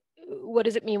what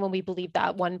does it mean when we believe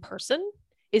that one person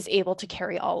is able to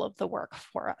carry all of the work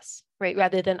for us, right?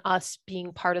 Rather than us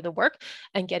being part of the work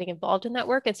and getting involved in that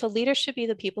work. And so leaders should be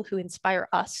the people who inspire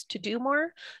us to do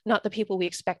more, not the people we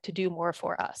expect to do more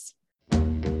for us.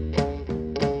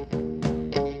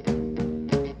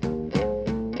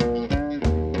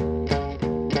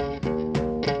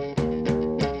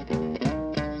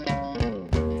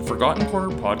 Forgotten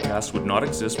Corner podcast would not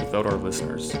exist without our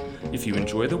listeners. If you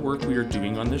enjoy the work we are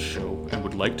doing on this show and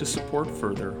would like to support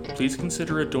further, please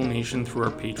consider a donation through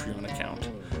our Patreon account,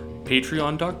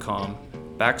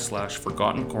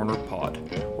 patreon.com/Forgotten Corner Pod,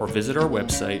 or visit our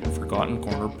website,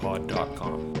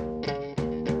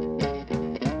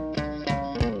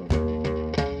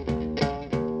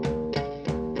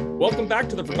 forgottencornerpod.com. Welcome back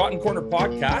to the Forgotten Corner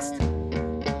podcast.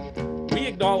 We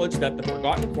acknowledge that the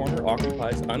Forgotten Corner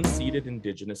occupies unceded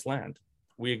Indigenous land.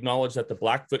 We acknowledge that the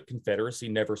Blackfoot Confederacy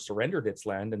never surrendered its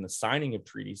land in the signing of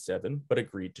Treaty 7, but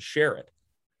agreed to share it.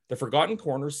 The Forgotten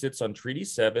Corner sits on Treaty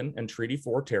 7 and Treaty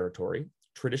 4 territory,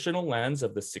 traditional lands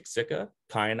of the Siksika,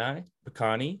 Kainai,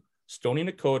 Piikani, Stoney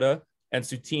Nakoda, and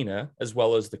Tsuut'ina, as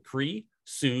well as the Cree,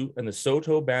 Sioux, and the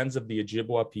Saulteaux bands of the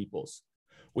Ojibwa peoples.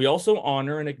 We also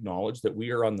honor and acknowledge that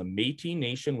we are on the Métis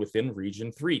Nation within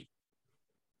Region 3.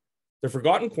 The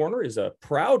Forgotten Corner is a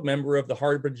proud member of the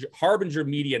Harbinger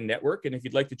Media Network, and if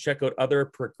you'd like to check out other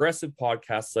progressive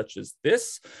podcasts such as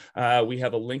this, we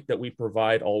have a link that we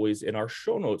provide always in our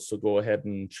show notes, so go ahead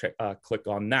and click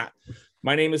on that.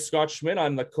 My name is Scott Schmidt.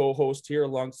 I'm the co-host here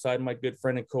alongside my good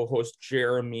friend and co-host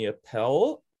Jeremy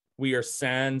Appel. We are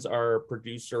sans our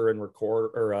producer and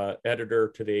editor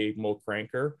today, Mo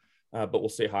Cranker, but we'll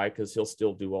say hi because he'll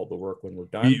still do all the work when we're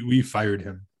done. We fired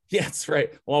him. Yeah, that's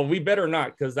right. Well, we better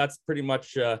not, because that's pretty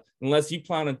much, unless you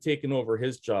plan on taking over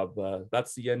his job,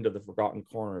 that's the end of the Forgotten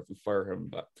Corner if you fire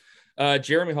him. But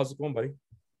Jeremy, how's it going, buddy?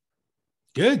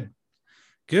 Good.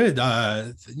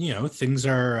 Things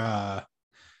are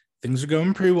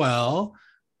going pretty well.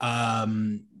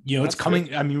 It's coming.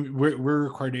 Good. I mean, we're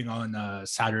recording on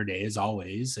Saturday as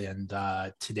always, and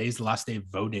today's the last day of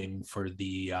voting for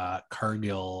the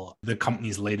Cargill, the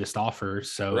company's latest offer.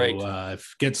 So if it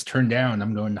gets turned down,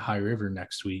 I'm going to High River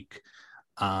next week.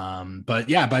 But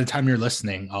yeah, by the time you're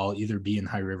listening, I'll either be in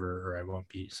High River or I won't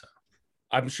be. So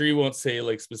I'm sure you won't say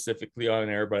like specifically on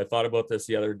air, but I thought about this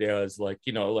the other day. I was like,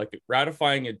 like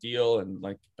ratifying a deal, and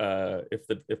like if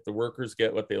the workers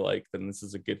get what they like, then this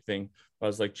is a good thing. I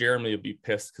was like, Jeremy will be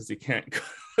pissed because he can't go,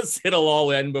 it'll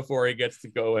all end before he gets to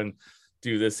go and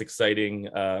do this exciting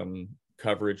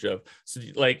coverage of. So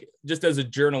like, just as a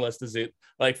journalist, is it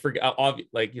like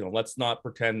let's not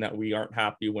pretend that we aren't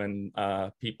happy when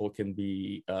people can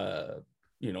be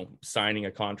signing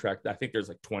a contract. I think there's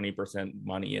like 20%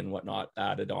 money and whatnot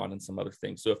added on and some other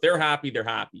things. So if they're happy, they're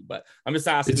happy. But I'm just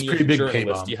asking you, as a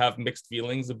journalist, do you have mixed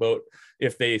feelings about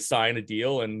if they sign a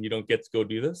deal and you don't get to go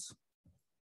do this?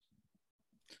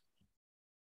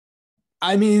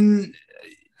 I mean,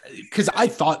 because I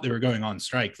thought they were going on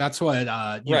strike. That's what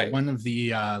one of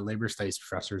the labor studies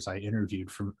professors I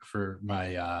interviewed for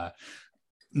my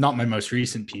not my most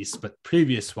recent piece, but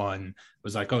previous one,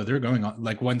 was like, oh, they're going on.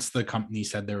 Like, once the company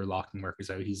said they were locking workers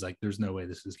out, he's like, there's no way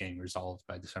this is getting resolved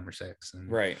by December 6th.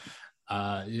 And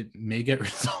it may get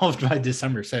resolved by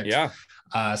December 6th. Yeah.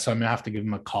 So I'm gonna have to give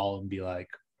him a call and be like,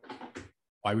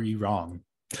 why were you wrong?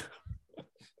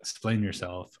 Explain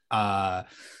yourself.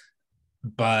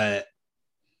 But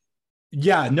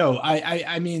yeah, no,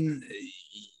 I mean,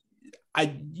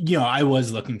 I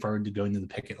was looking forward to going to the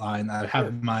picket line. I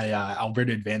have my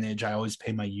Alberta Advantage. I always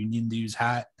pay my union dues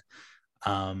hat.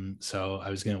 So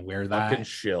I was going to wear that. Fucking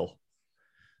shill.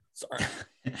 Sorry.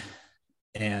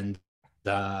 And,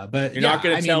 but you're not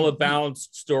going to tell a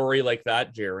balanced story like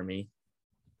that, Jeremy.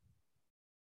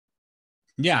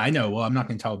 Yeah, I know. Well, I'm not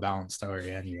going to tell a balanced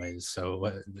story anyways.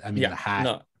 So, the hat.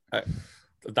 No,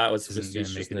 that was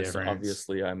facetiousness.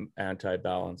 Obviously, I'm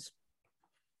anti-balance.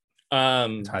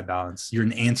 Anti-balance. You're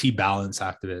an anti-balance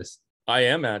activist. I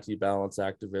am anti-balance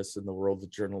activist in the world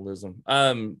of journalism.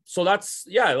 So that's,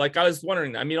 like I was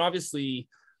wondering, I mean, obviously,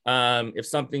 if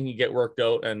something can get worked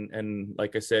out and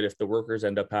like I said, if the workers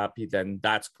end up happy, then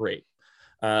that's great.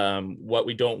 What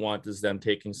we don't want is them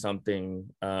taking something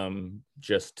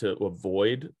just to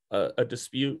avoid a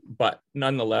dispute. But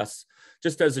nonetheless,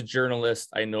 just as a journalist,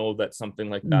 I know that something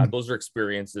like that, those are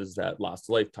experiences that last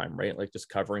a lifetime, right? Like just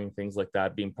covering things like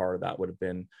that, being part of that would have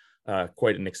been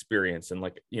quite an experience. And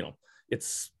like,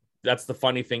 that's the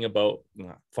funny thing about,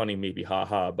 funny maybe,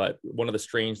 haha, but one of the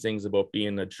strange things about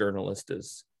being a journalist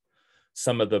is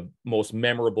some of the most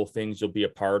memorable things you'll be a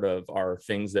part of are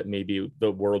things that maybe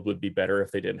the world would be better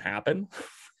if they didn't happen.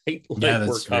 right? Like yeah,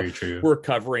 that's very true. We're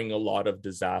covering a lot of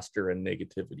disaster and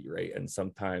negativity, right? And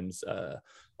sometimes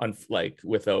like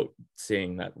without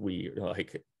saying that we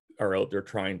like are out there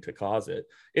trying to cause it.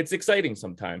 It's exciting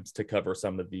sometimes to cover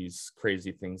some of these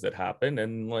crazy things that happen,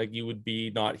 and like you would be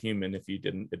not human if you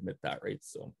didn't admit that, right?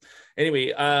 So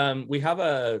anyway, we have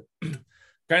a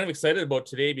kind of excited about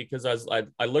today because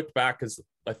I looked back, because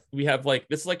we have like,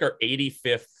 this is like our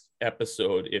 85th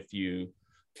episode if you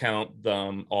count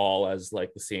them all as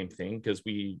like the same thing, because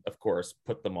we of course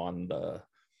put them on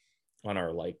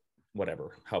our like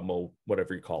whatever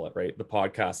you call it, right? The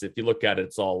podcast, if you look at it,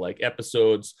 it's all like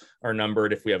episodes are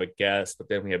numbered if we have a guest, but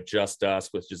then we have just us,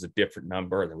 which is a different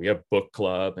number, and then we have book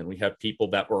club, and we have people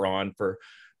that were on for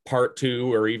part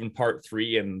 2 or even part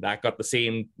 3, and that got the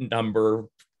same number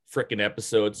freaking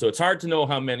episode. So it's hard to know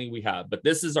how many we have, but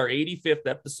this is our 85th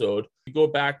episode. You go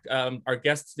back, our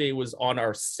guest today was on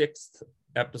our 6th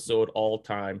episode all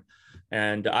time,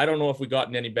 and I don't know if we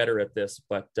gotten any better at this,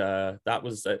 but that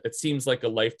was it seems like a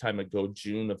lifetime ago,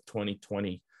 June of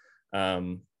 2020.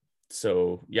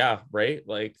 So yeah, right,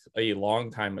 like a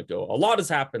long time ago. A lot has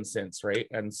happened since, right?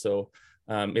 And so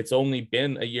it's only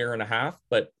been a year and a half,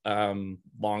 but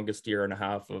longest year and a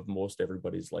half of most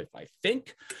everybody's life, I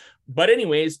think. But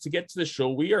anyways, to get to the show,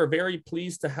 we are very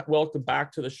pleased to welcome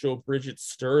back to the show Bridget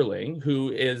Stirling,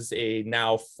 who is a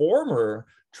now former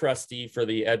trustee for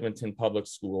the Edmonton Public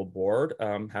School Board,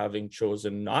 having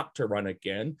chosen not to run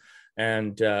again.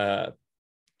 And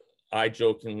I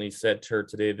jokingly said to her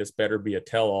today, this better be a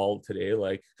tell-all today.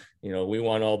 Like, you know, we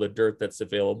want all the dirt that's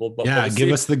available. But yeah, we'll give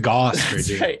see. us the goss,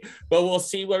 Bridget. Right. But we'll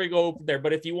see where we go there.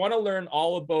 But if you want to learn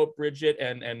all about Bridget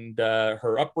and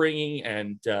her upbringing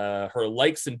and her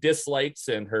likes and dislikes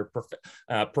and her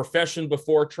profession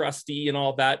before trustee and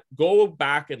all that, go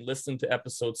back and listen to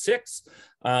episode 6.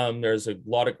 There's a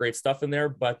lot of great stuff in there.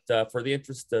 But for the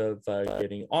interest of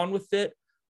getting on with it,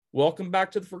 welcome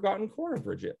back to the Forgotten Corner,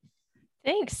 Bridget.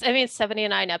 Thanks. I mean,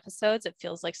 79 episodes. It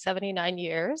feels like 79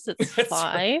 years. It's That's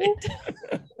fine.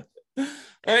 Right.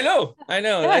 I know.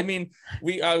 Yeah. I mean,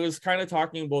 I was kind of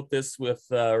talking about this with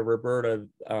Roberta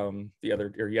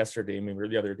yesterday, maybe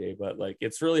the other day, but like,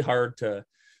 it's really hard to,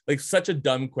 like, such a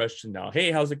dumb question now.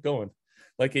 Hey, how's it going?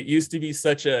 Like, it used to be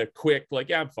such a quick, like,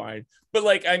 yeah, I'm fine. But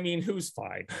like, I mean, who's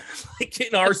fine? Like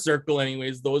in our circle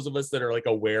anyways, those of us that are like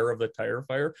aware of the tire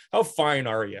fire, how fine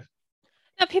are you?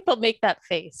 Now people make that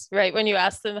face, right? When you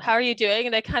ask them, how are you doing?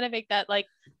 And they kind of make that like,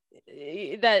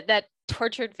 that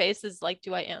tortured face is like,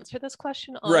 do I answer this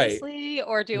question honestly? Right.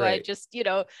 Or do I just, you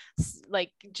know,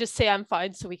 like just say I'm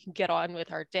fine so we can get on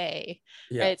with our day?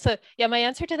 Yeah. Right. So yeah, my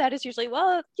answer to that is usually,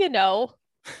 well, you know.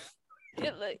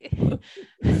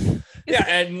 Yeah,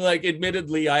 and like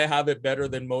admittedly I have it better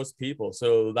than most people,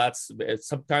 so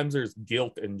sometimes there's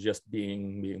guilt in just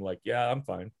being like, yeah, I'm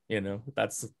fine, you know.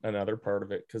 That's another part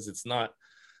of it, because it's not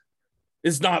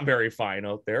very fine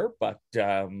out there, but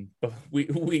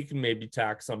we can maybe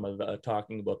tack some of the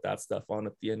talking about that stuff on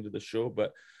at the end of the show.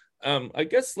 But I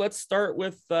guess let's start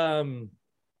with do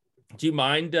you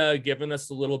mind giving us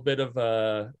a little bit of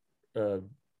a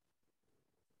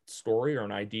story or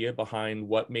an idea behind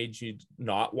what made you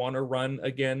not want to run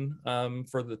again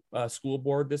for the school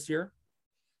board this year?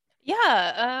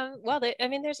 Yeah, well, I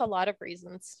mean, there's a lot of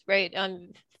reasons, right?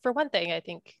 For one thing, I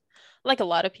think, like a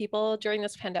lot of people during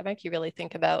this pandemic, you really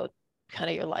think about kind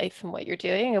of your life and what you're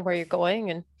doing and where you're going.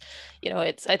 And, you know,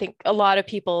 I think a lot of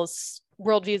people's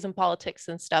worldviews and politics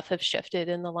and stuff have shifted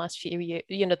in the last few years,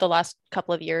 you know, the last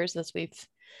couple of years, as we've,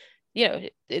 you know,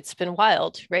 it's been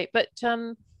wild, right? But,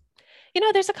 you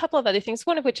know, there's a couple of other things,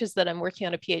 one of which is that I'm working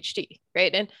on a PhD,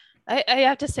 right? And I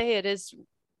have to say it is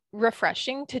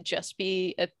refreshing to just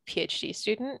be a PhD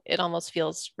student. It almost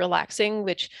feels relaxing,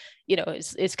 which, you know,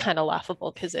 is kind of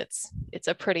laughable because it's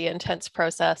a pretty intense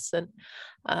process. And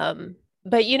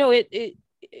but you know, it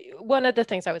one of the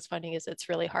things I was finding is it's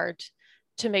really hard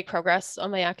to make progress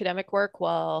on my academic work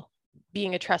while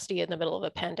being a trustee in the middle of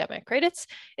a pandemic, right?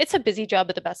 It's a busy job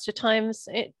at the best of times.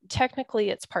 Technically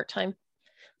it's part-time.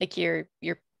 Like you're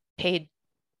paid,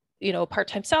 you know,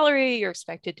 part-time salary. You're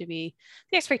expected to be,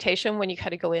 the expectation when you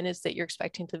kind of go in is that you're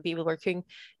expecting to be working,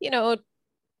 you know,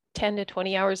 10 to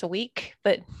 20 hours a week.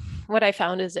 But what I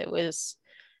found is it was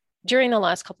during the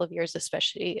last couple of years,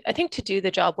 especially, I think to do the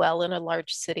job well in a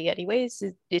large city anyways,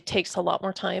 it takes a lot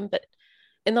more time. But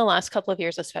in the last couple of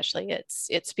years, especially,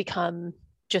 it's become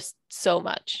just so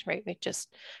much, right? We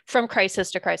just from crisis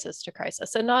to crisis to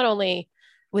crisis. And not only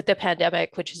with the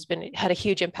pandemic, which had a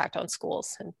huge impact on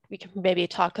schools. And we can maybe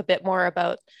talk a bit more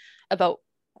about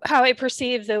how I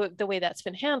perceive the way that's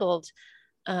been handled.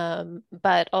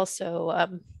 But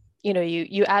also,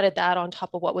 you added that on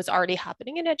top of what was already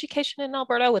happening in education in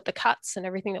Alberta with the cuts and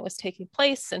everything that was taking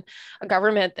place, and a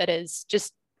government that is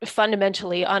just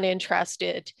fundamentally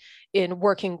uninterested in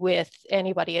working with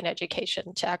anybody in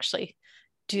education to actually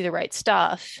do the right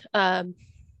stuff. And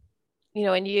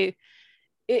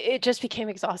it just became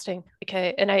exhausting.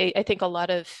 Okay. And I think a lot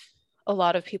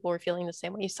of people were feeling the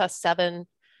same way. You saw 7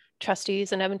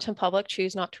 trustees in Edmonton Public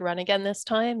choose not to run again this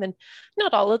time, and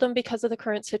not all of them because of the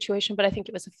current situation, but I think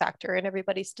it was a factor in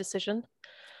everybody's decision.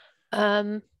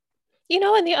 And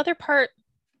the other part,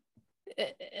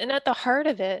 and at the heart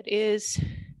of it is,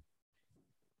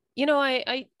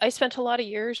 I spent a lot of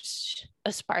years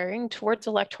aspiring towards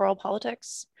electoral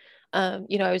politics. I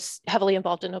was heavily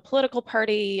involved in a political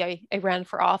party. I ran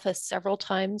for office several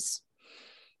times,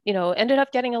 ended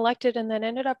up getting elected, and then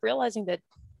ended up realizing that,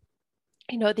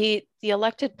 the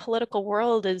elected political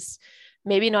world is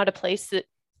maybe not a place that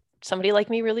somebody like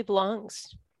me really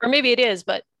belongs. Or maybe it is,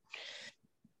 but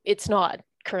it's not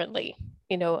currently,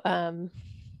 and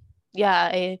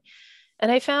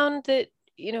I found that,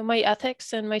 my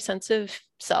ethics and my sense of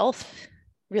self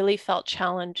really felt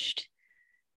challenged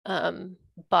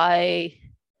by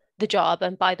the job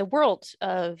and by the world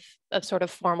of sort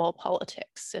of formal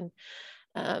politics. And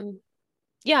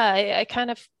I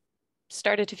kind of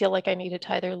started to feel like I needed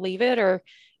to either leave it or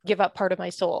give up part of my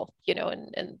soul,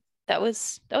 and that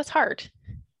was hard.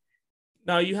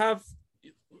 Now you have,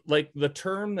 like, the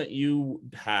term that you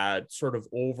had sort of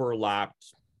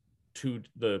overlapped to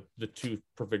the 2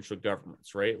 provincial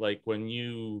governments, right? Like when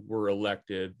you were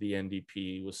elected, the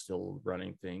NDP was still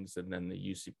running things, and then the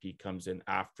UCP comes in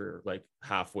after, like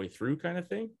halfway through kind of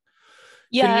thing.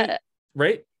 Yeah.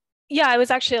 Right? Yeah, I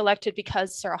was actually elected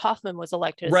because Sarah Hoffman was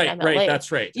elected as an MLA. Right,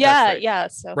 that's right. Yeah, that's right. Yeah.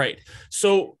 So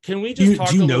So can we just talk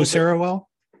do you know Sarah well?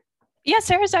 Yeah,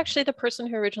 Sarah's actually the person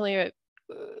who originally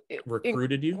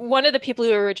recruited you? One of the people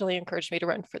who originally encouraged me to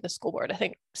run for the school board. I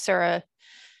think Sarah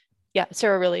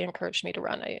really encouraged me to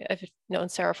run. I've known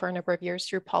Sarah for a number of years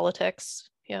through politics.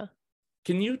 Yeah.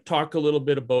 Can you talk a little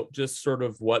bit about just sort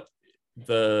of what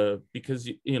because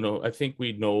I think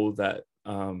we know that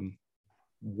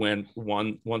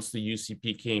once the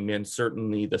UCP came in,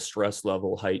 certainly the stress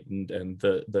level heightened, and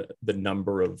the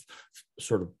number of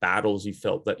sort of battles you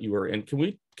felt that you were in. Can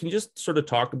you just sort of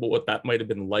talk about what that might have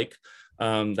been like,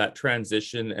 that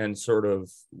transition, and sort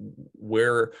of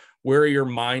where your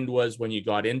mind was when you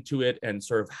got into it, and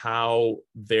sort of how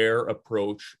their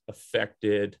approach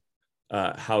affected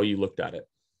how you looked at it?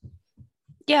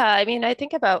 Yeah, I mean, I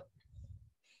think about,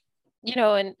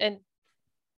 and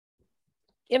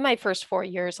in my first 4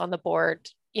 years on the board,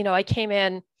 I came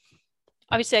in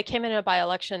a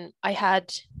by-election.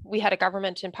 We had a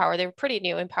government in power. They were pretty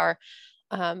new in power,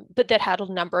 but that had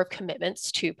a number of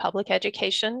commitments to public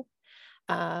education.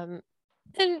 And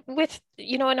with,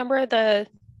 a number of the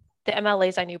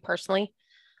MLAs I knew personally,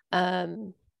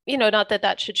 not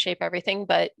that should shape everything,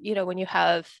 but, when you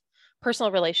have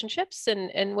personal relationships,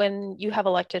 and when you have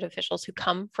elected officials who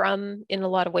come from, in a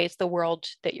lot of ways, the world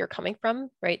that you're coming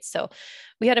from, right? So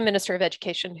we had a minister of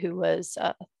education who was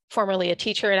formerly a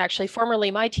teacher, and actually formerly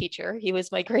my teacher. He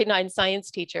was my grade 9 science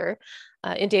teacher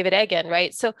in David Egan,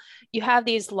 right? So you have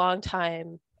these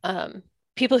longtime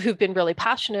people who've been really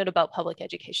passionate about public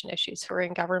education issues who are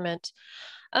in government.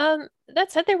 That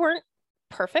said, they weren't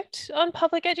perfect on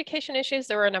public education issues.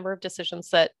 There were a number of decisions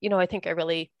that, I think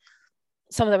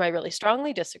some of them I really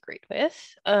strongly disagreed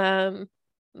with.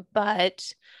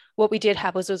 But what we did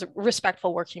have was a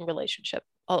respectful working relationship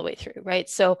all the way through, right?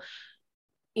 So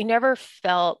I never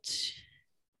felt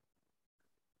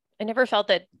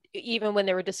that, even when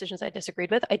there were decisions I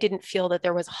disagreed with, I didn't feel that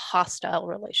there was a hostile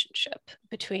relationship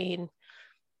between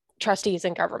trustees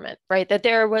and government, right? That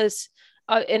there was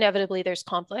inevitably there's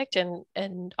conflict,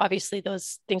 and obviously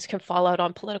those things can fall out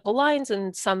on political lines,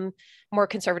 and some more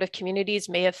conservative communities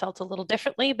may have felt a little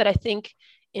differently, but I think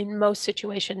in most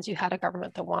situations you had a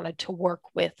government that wanted to work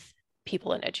with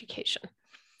people in education,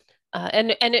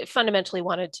 and it fundamentally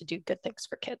wanted to do good things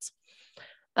for kids.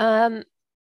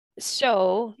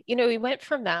 So we went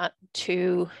from that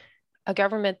to a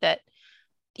government that,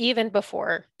 even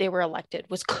before they were elected,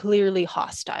 was clearly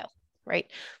hostile, right?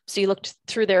 So you looked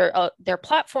through their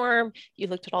platform, you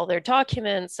looked at all their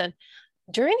documents, and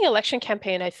during the election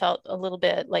campaign, I felt a little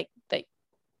bit like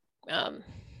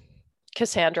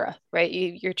Cassandra, right?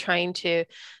 You're trying to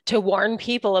warn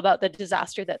people about the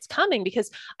disaster that's coming,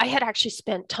 because I had actually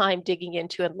spent time digging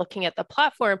into and looking at the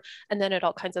platform, and then at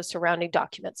all kinds of surrounding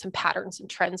documents and patterns and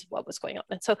trends of what was going on.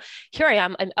 And so here I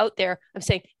am, I'm out there, I'm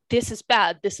saying, this is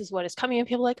bad, this is what is coming. And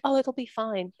people are like, oh, it'll be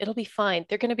fine. They're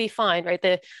going to be fine, right?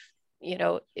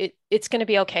 it's going to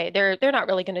be okay. They're not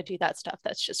really going to do that stuff.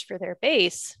 That's just for their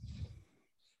base.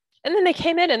 And then they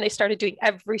came in and they started doing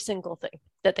every single thing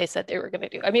that they said they were going to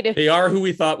do. I mean, they are who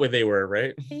we thought they were,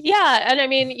 right? Yeah. And I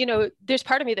mean, there's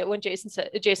part of me that when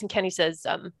Jason Kenney says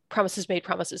promises made,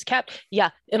 promises kept.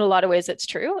 Yeah, in a lot of ways it's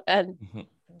true. And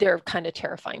they're kind of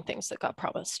terrifying things that got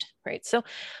promised, right? So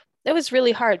it was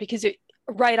really hard because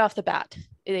right off the bat,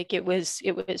 it was,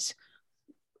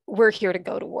 we're here to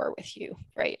go to war with you,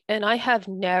 right? And I have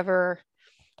never,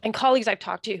 and colleagues I've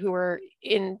talked to who were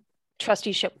in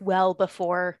trusteeship well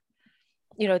before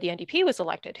the NDP was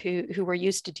elected, who were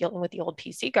used to dealing with the old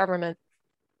PC government.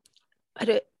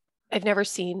 I've never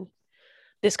seen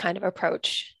this kind of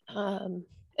approach. And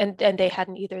they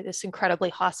hadn't either. This incredibly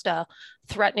hostile,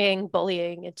 threatening,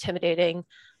 bullying, intimidating,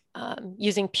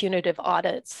 using punitive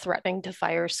audits, threatening to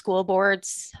fire school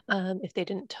boards if they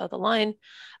didn't toe the line,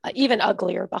 even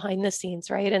uglier behind the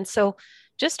scenes, right? And so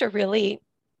just a really,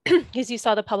 as you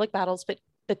saw the public battles, but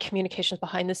the communications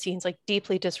behind the scenes, like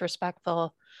deeply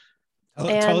disrespectful.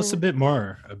 Tell us a bit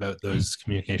more about those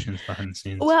communications behind the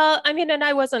scenes. Well, I mean, and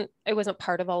I wasn't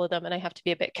part of all of them, and I have to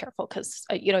be a bit careful because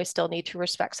I still need to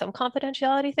respect some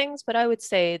confidentiality things. But I would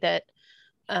say that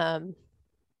the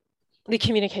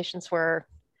communications were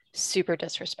super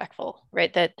disrespectful,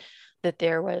 right? That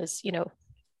there was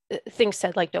things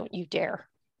said like don't you dare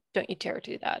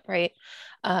do that, right?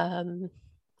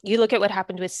 You look at what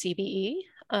happened with CBE,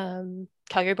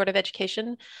 Calgary Board of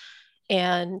Education,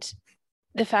 and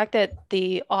the fact that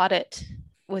the audit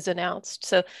was announced.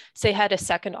 So they had a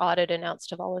second audit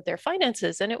announced of all of their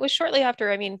finances. And it was shortly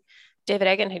after, I mean, David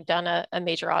Egan had done a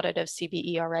major audit of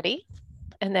CBE already.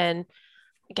 And then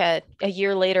a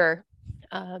year later,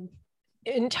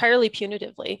 entirely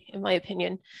punitively, in my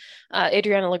opinion,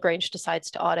 Adriana LaGrange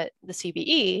decides to audit the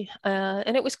CBE.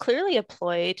 And it was clearly a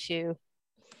ploy to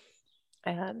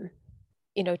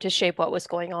shape what was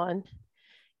going on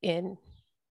in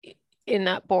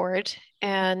that board,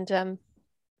 and an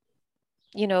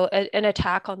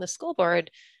attack on the school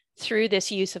board through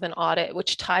this use of an audit,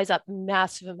 which ties up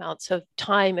massive amounts of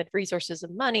time and resources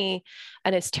and money.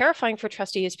 And it's terrifying for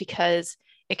trustees because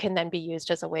it can then be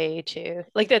used as a way to,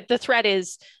 like, the threat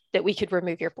is that we could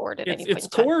remove your board at any point. It's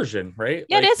coercion, right?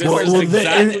 Yeah, like, it is coercion.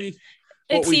 Exactly.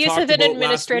 It's the use of an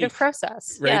administrative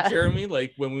process, right, yeah. Jeremy?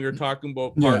 Like when we were talking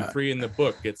about part 3 in the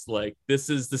book, it's like this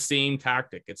is the same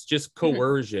tactic. It's just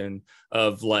coercion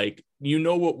of like,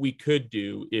 what we could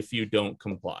do if you don't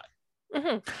comply.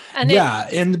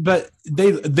 And but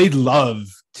they love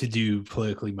to do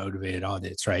politically motivated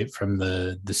audits, right? From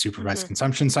the supervised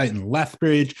consumption site in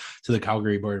Lethbridge to the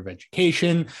Calgary Board of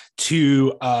Education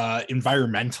to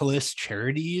environmentalist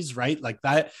charities, right? Like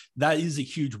that is a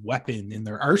huge weapon in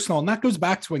their arsenal. And that goes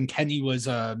back to when Kenney was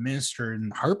a minister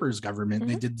in Harper's government.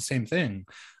 They did the same thing.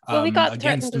 Well, we got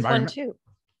threatened with one too.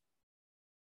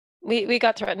 We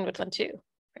got threatened with one too,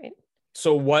 right?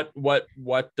 So what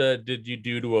did you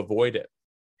do to avoid it?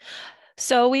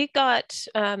 So we got,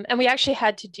 and we actually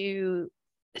had to do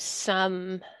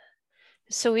some.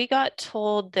 So we got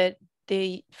told that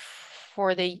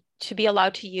to be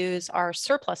allowed to use our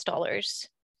surplus dollars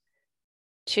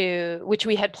which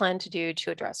we had planned to do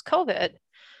to address COVID,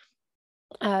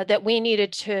 that we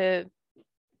needed to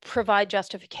provide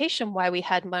justification why we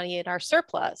had money in our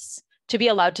surplus to be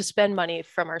allowed to spend money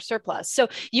from our surplus. So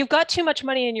you've got too much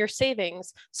money in your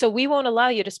savings, so we won't allow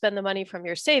you to spend the money from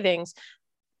your savings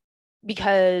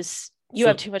because you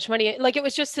have too much money. Like, it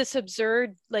was just this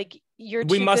absurd, like, you're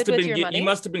too good with your money. You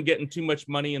must have been getting too much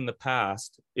money in the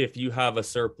past if you have a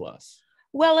surplus.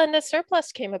 Well, and the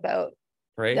surplus came about,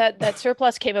 right? That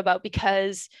surplus came about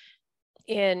because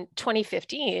in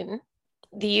 2015,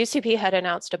 the UCP had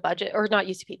announced a budget, or not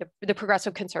UCP, the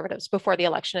Progressive Conservatives before the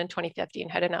election in 2015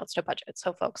 had announced a budget.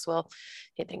 So folks will,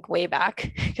 I think, way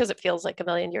back, because it feels like a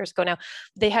million years ago now,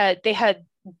 they had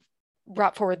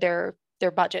brought forward their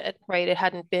budget, right? It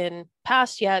hadn't been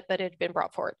passed yet, but it had been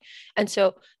brought forward. And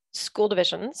so school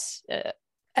divisions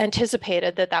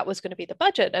anticipated that was going to be the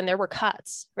budget, and there were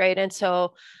cuts, right? And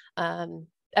so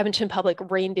Edmonton Public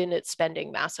reined in its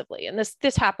spending massively. And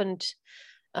this happened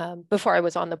before I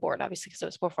was on the board, obviously, because it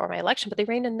was before my election, but they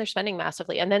reined in their spending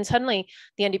massively. And then suddenly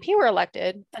the NDP were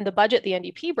elected, and the budget the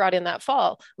NDP brought in that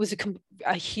fall was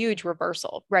a huge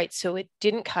reversal, right? So it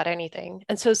didn't cut anything.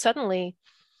 And so suddenly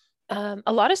a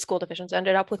lot of school divisions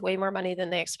ended up with way more money than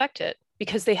they expected,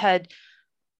 because they had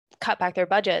cut back their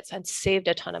budgets and saved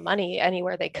a ton of money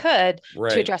anywhere they could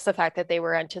to address the fact that they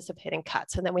were anticipating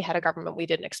cuts. And then we had a government we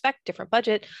didn't expect, different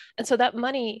budget. And so that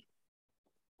money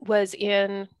was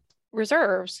in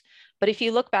reserves. But if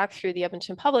you look back through the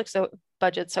Edmonton Public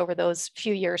budgets over those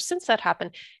few years since that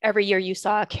happened, every year you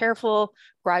saw a careful,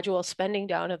 gradual spending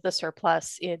down of the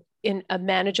surplus in a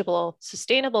manageable,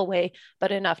 sustainable way,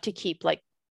 but enough to keep like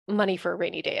money for a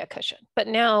rainy day, a cushion. But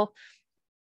now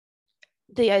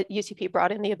the UCP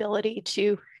brought in the ability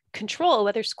to control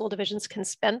whether school divisions can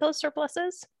spend those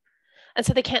surpluses. And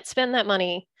so they can't spend that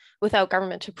money without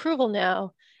government approval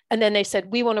now. And then they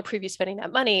said, we won't approve you spending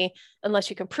that money unless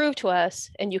you can prove to us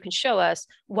and you can show us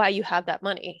why you have that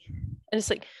money. And it's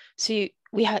like, so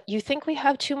you think we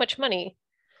have too much money,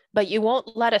 but you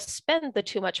won't let us spend the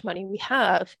too much money we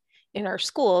have in our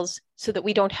schools so that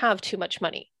we don't have too much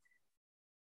money.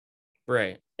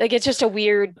 Right. Like, it's just a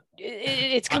weird,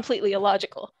 it's completely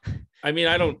illogical. I mean,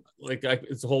 I don't like,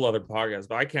 it's a whole other podcast,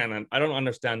 but I don't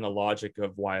understand the logic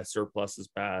of why a surplus is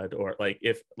bad, or like,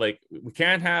 if like we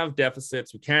can't have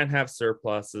deficits, we can't have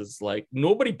surpluses, like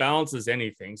nobody balances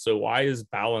anything. So why is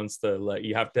balance like,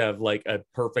 you have to have like a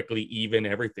perfectly even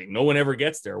everything? No one ever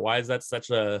gets there. Why is that such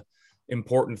a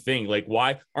important thing? Like,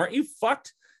 why aren't you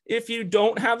fucked if you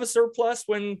don't have a surplus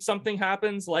when something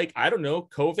happens? Like, I don't know,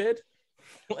 COVID,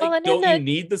 like, well, don't you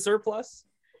need the surplus?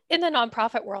 In the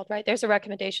nonprofit world, right, there's a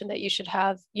recommendation that you should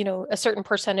have, a certain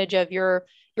percentage of your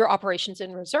operations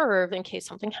in reserve in case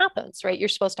something happens, right? You're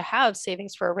supposed to have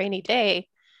savings for a rainy day,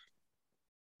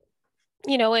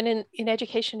 and in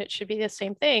education, it should be the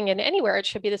same thing. And anywhere it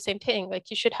should be the same thing. Like,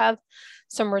 you should have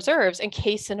some reserves in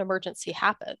case an emergency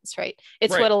happens, right?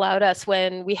 It's right. What allowed us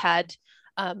when we had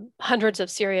hundreds of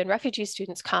Syrian refugee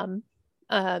students come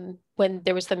when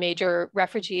there was the major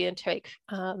refugee intake,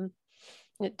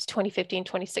 2015,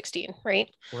 2016, right?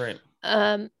 Right.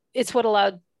 It's what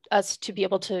allowed us to be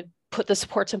able to put the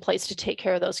supports in place to take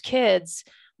care of those kids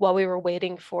while we were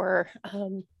waiting for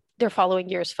their following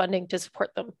year's funding to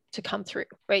support them to come through,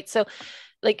 right? So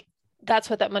like, that's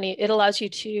what that money, it allows you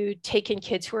to take in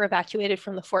kids who are evacuated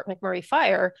from the Fort McMurray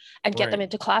fire and get them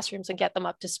into classrooms and get them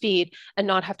up to speed and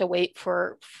not have to wait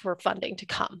for funding to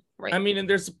come, right? I mean, and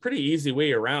there's a pretty easy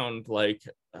way around, like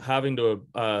having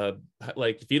to,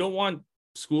 like if you don't want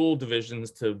school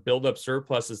divisions to build up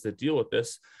surpluses to deal with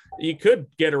this, you could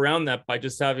get around that by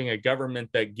just having a government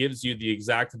that gives you the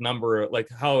exact number, like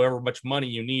however much money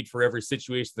you need for every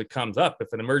situation that comes up.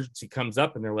 If an emergency comes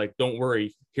up and they're like, don't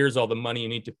worry, here's all the money you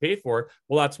need to pay for,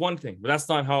 well, that's one thing, but that's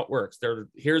not how it works.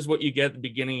 Here's what you get at the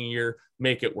beginning of the year,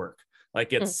 make it work.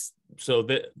 Like, it's so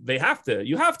that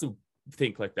you have to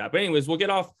think like that. But anyways, we'll get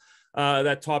off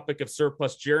that topic of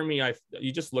surplus. Jeremy,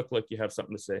 you just look like you have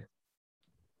something to say.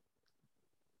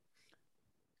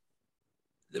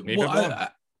 Maybe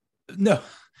no,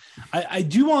 I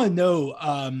do want to know,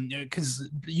 because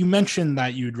you mentioned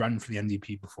that you had run for the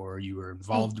NDP before you were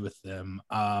involved with them.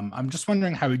 I'm just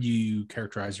wondering, how would you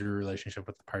characterize your relationship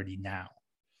with the party now?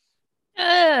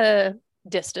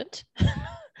 Distant.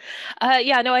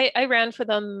 I ran for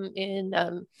them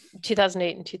in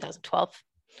 2008 and 2012.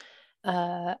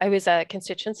 I was a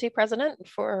constituency president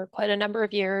for quite a number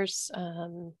of years.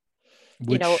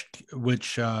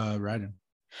 Which riding?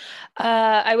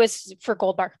 I was for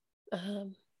Gold Bar,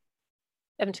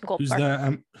 Edmonton Gold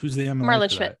Bar. Who's the MLA? Marlon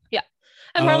Schmidt. Yeah,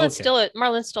 and Marlon's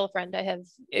still a friend.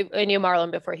 I knew Marlon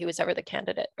before he was ever the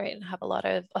candidate, right? And I have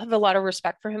a lot of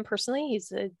respect for him personally.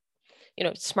 He's a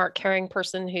smart, caring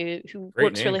person who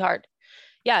works really hard.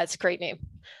 Yeah, it's a great name.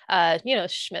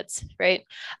 Schmitz, right?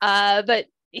 But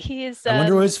he's. I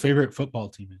wonder what his favorite football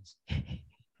team is.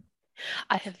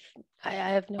 I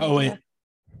have no idea. Wait,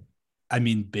 I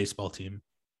mean baseball team.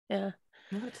 Yeah.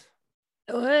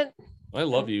 What? I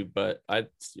love you, but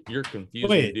you're confusing.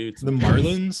 Wait, dude. The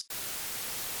Marlins?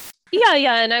 Yeah,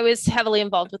 and I was heavily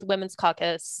involved with the Women's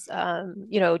Caucus.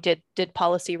 Did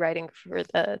policy writing for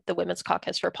the Women's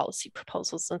Caucus for policy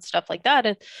proposals and stuff like that,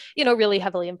 and really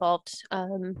heavily involved.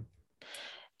 And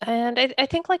I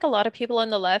think, like a lot of people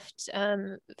on the left,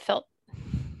 I felt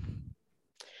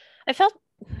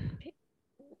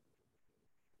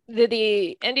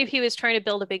the NDP was trying to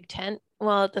build a big tent,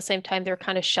 while at the same time they're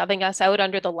kind of shoving us out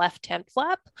under the left tent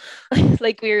flap.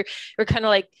 Like we're kind of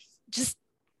like, just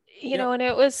and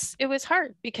it was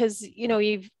hard because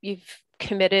you've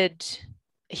committed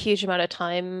a huge amount of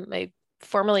time. I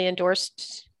formally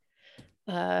endorsed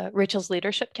Rachel's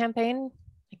leadership campaign.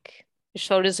 Like,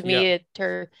 photos of me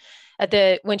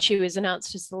when she was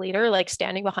announced as the leader, like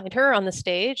standing behind her on the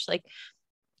stage, like.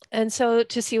 And so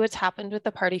to see what's happened with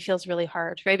the party feels really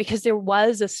hard, right? Because there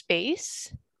was a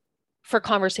space for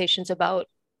conversations about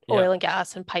oil and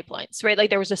gas and pipelines, right? Like,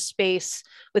 there was a space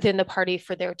within the party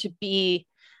for there to be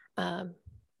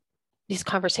these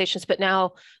conversations, but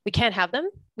now we can't have them.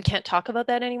 We can't talk about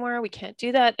that anymore. We can't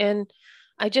do that. And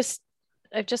I've just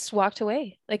walked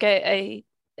away. Like,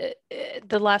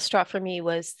 the last straw for me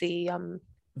was the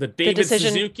David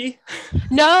decision. Suzuki.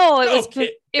 No, it was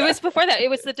Okay. it was before that. It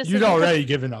was the decision. You'd already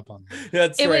given up on that.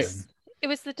 That's it right. It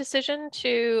was the decision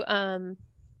to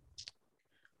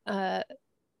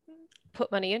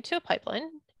put money into a pipeline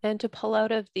and to pull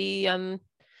out of the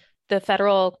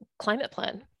federal climate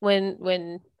plan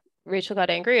when Rachel got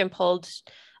angry and pulled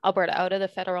Alberta out of the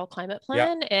federal climate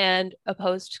plan and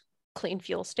opposed clean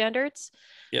fuel standards.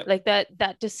 Like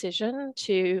that decision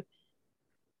to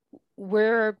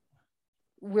we're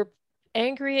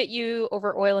angry at you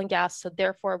over oil and gas, so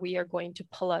therefore we are going to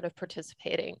pull out of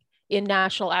participating in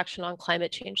national action on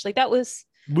climate change. Like that was,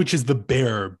 which is the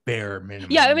bare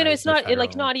minimum. Yeah, I mean, it's not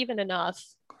like not even enough,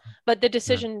 but the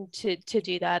decision to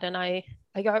do that, and I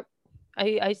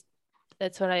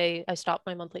that's when I stopped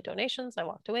my monthly donations. I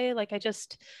walked away. Like I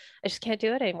just can't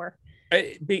do it anymore.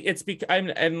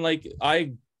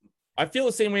 I feel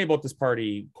the same way about this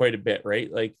party quite a bit,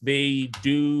 right? Like they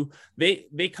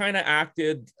kind of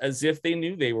acted as if they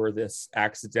knew they were this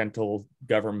accidental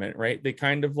government, right? They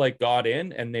kind of like got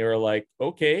in and they were like,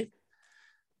 okay,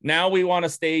 now we want to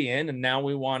stay in, and now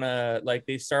we want to, like,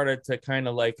 they started to kind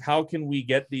of like, how can we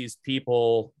get these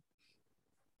people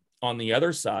on the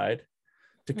other side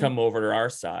to come over to our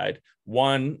side?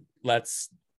 One, let's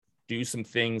do some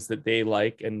things that they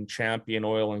like and champion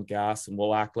oil and gas, and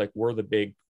we'll act like we're the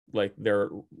big, like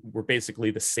we're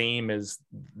basically the same as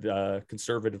the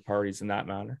conservative parties in that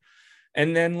manner.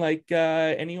 And then like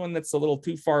anyone that's a little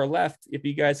too far left, if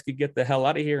you guys could get the hell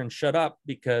out of here and shut up,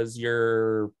 because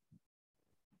you're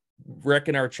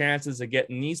wrecking our chances of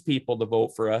getting these people to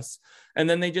vote for us. And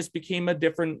then they just became a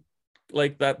different,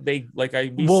 like that they, like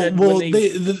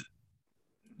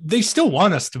they still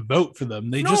want us to vote for them.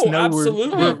 They just know we're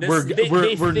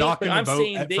not going to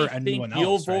vote for anyone else.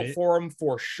 You'll vote for them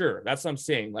for sure. That's what I'm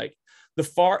saying. Like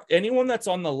anyone that's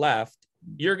on the left,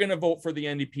 you're going to vote for the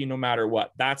NDP no matter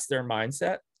what. That's their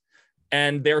mindset,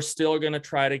 and they're still going to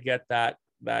try to get that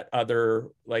other,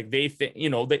 like they think,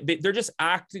 they're just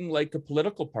acting like a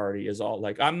political party is all.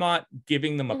 Like I'm not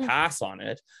giving them a pass on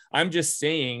it. I'm just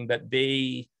saying that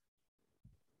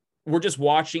we're just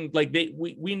watching, like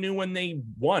we knew when they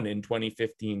won in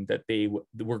 2015 that they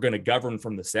were going to govern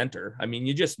from the center. I mean,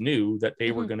 you just knew that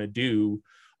they were going to do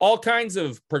all kinds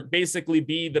of basically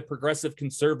be the progressive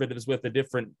conservatives with a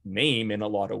different name in a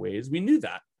lot of ways. We knew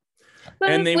that.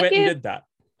 And they went and did that.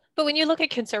 But when you look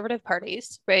at conservative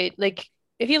parties, right? Like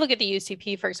if you look at the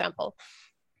UCP, for example,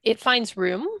 it finds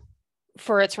room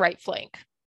for its right flank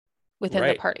within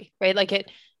the party, right?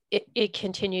 Like it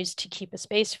continues to keep a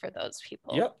space for those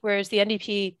people. Yep. Whereas the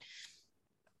NDP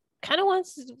kind of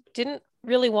didn't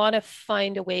really want to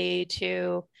find a way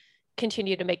to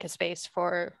continue to make a space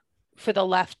for the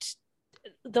left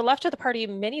of the party,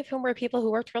 many of whom were people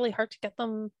who worked really hard to get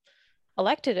them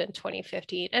elected in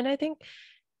 2015. And I think,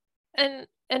 and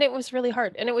it was really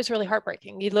hard, and it was really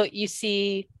heartbreaking. You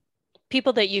see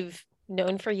people that you've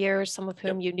known for years, some of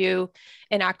whom you knew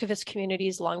in activist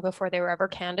communities long before they were ever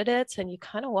candidates, and you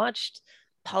kind of watched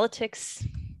politics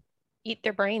eat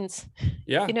their brains.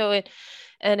 It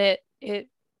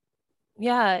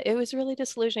was really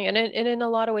disillusioning, and in a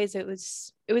lot of ways it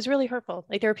was really hurtful.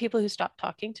 Like there were people who stopped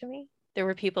talking to me. There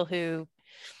were people who,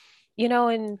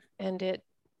 and it,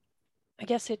 I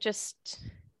guess it just,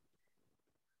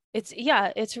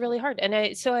 it's really hard. And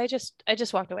I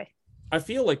just walked away. I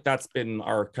feel like that's been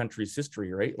our country's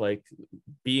history, right? Like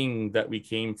being that we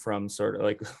came from sort of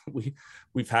like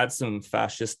we've had some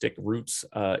fascistic roots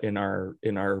in our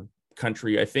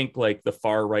country. I think like the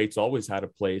far right's always had a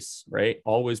place, right?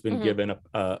 Always been given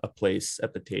a place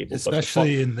at the table,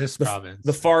 especially in this province.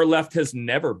 The far left has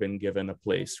never been given a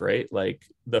place, right? Like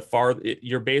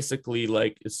you're basically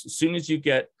like, as soon as you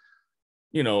get,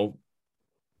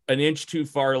 an inch too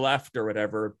far left or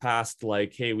whatever, past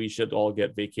like, hey, we should all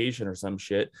get vacation or some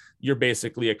shit, you're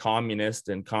basically a communist,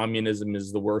 and communism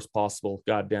is the worst possible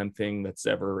goddamn thing that's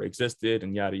ever existed,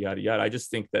 and yada yada yada. I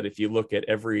just think that if you look at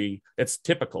it's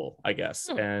typical, I guess.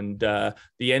 And the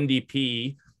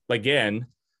NDP, again,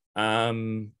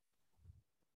 it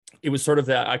was sort of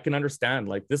that. I can understand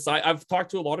like this. I've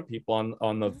talked to a lot of people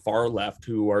on the far left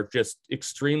who are just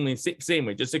extremely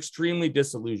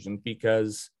disillusioned,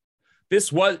 because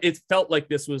it felt like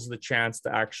this was the chance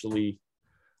to actually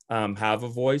have a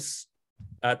voice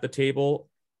at the table.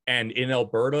 And in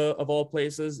Alberta, of all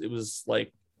places, it was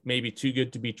like maybe too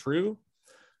good to be true.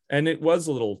 And it was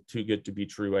a little too good to be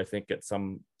true, I think, at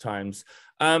some times.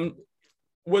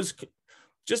 Was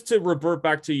just to revert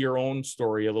back to your own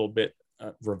story a little bit,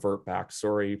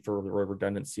 sorry for the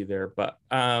redundancy there. But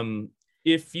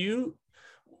if you,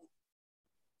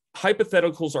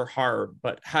 hypotheticals are hard,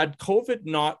 but had COVID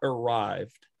not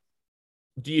arrived,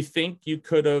 do you think you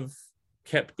could have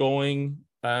kept going?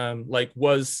 Like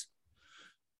was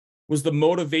the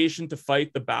motivation to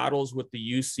fight the battles with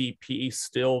the UCP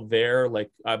still there? Like,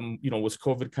 was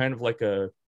COVID kind of like a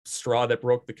straw that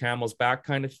broke the camel's back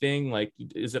kind of thing? Like,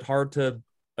 is it hard to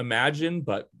imagine,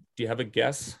 but do you have a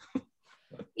guess?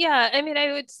 Yeah, I mean,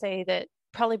 I would say that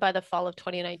probably by the fall of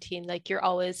 2019, like you're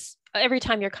always, every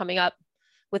time you're coming up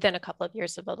within a couple of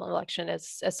years of an election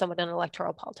as someone in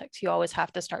electoral politics, you always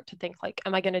have to start to think like,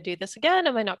 am I going to do this again?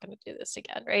 Am I not going to do this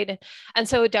again? Right. And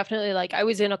so definitely like I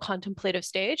was in a contemplative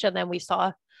stage, and then we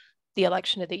saw the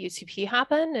election of the UCP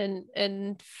happen.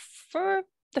 And for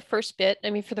the first bit, I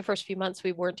mean, for the first few months,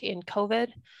 we weren't in COVID.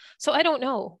 So I don't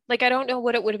know. Like, I don't know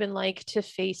what it would have been like to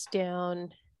face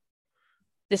down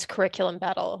this curriculum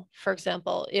battle, for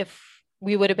example, if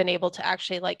we would have been able to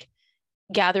actually like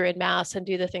gather in mass and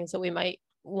do the things that we might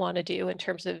want to do in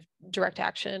terms of direct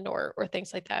action or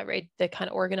things like that, right? The kind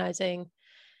of organizing,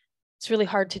 it's really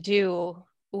hard to do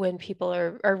when people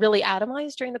are really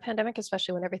atomized during the pandemic,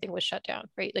 especially when everything was shut down,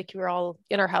 right? Like we were all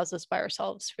in our houses by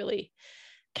ourselves, really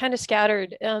kind of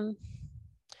scattered.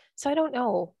 So I don't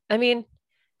know. I mean,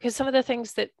 because some of the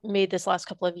things that made this last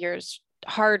couple of years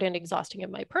hard and exhausting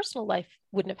in my personal life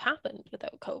wouldn't have happened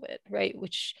without COVID, right?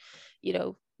 Which,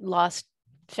 lost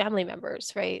family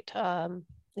members, right?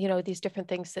 These different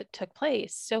things that took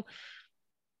place. So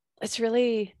it's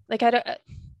really like,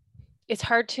 it's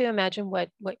hard to imagine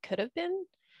what could have been,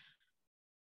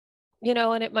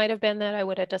 and it might've been that I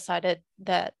would have decided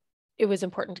that it was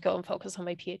important to go and focus on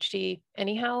my PhD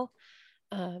anyhow.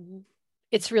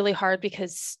 It's really hard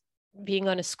because being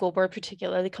on a school board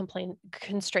particularly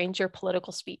constrains your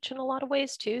political speech in a lot of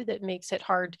ways too, that makes it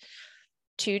hard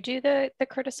to do the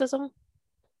criticism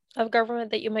of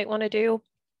government that you might want to do.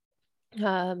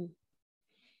 So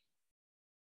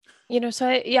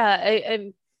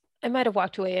I might have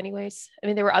walked away anyways. I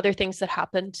mean, there were other things that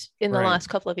happened in the last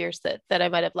couple of years that I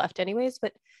might have left anyways,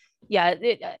 but yeah,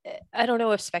 I don't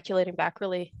know if speculating back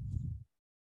really,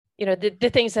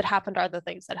 the things that happened are the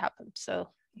things that happened. So,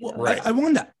 I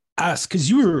wanted to ask, because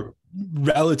you were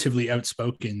relatively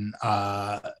outspoken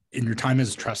in your time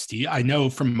as a trustee. I know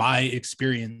from my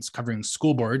experience covering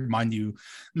school board, mind you,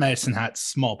 Medicine Hat's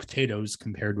small potatoes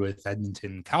compared with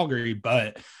Edmonton and Calgary,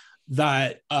 but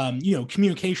that,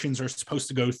 communications are supposed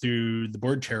to go through the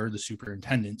board chair or the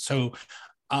superintendent. So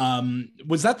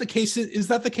was that the case? Is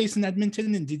that the case in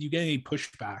Edmonton? And did you get any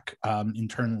pushback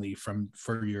internally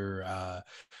for your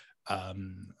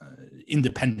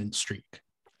independent streak?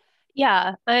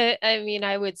 Yeah, I mean,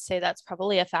 I would say that's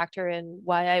probably a factor in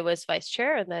why I was vice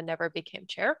chair and then never became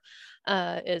chair,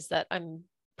 is that I'm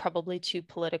probably too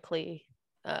politically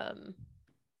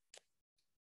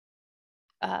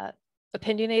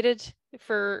opinionated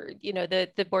for,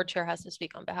 the board chair has to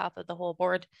speak on behalf of the whole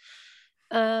board.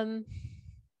 There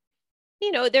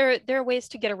are ways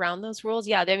to get around those rules.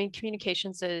 Yeah, I mean,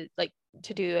 communications, like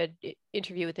to do an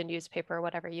interview with a newspaper or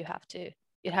whatever,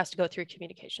 it has to go through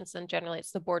communications, and generally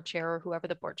it's the board chair or whoever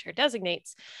the board chair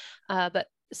designates. But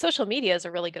social media is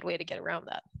a really good way to get around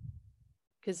that,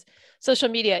 because social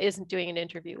media isn't doing an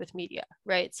interview with media,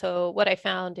 right? So what I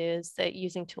found is that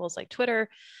using tools like Twitter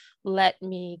let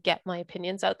me get my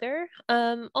opinions out there.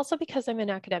 Also because I'm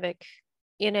an academic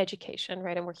in education,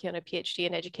 right? I'm working on a PhD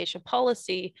in education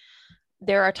policy.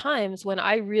 There are times when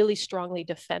I really strongly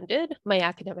defended my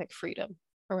academic freedom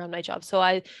around my job. So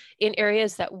in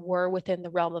areas that were within the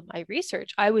realm of my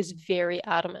research, I was very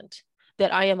adamant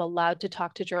that I am allowed to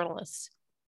talk to journalists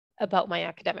about my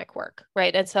academic work,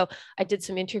 right? And so I did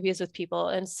some interviews with people,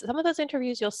 and some of those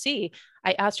interviews you'll see,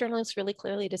 I asked journalists really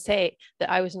clearly to say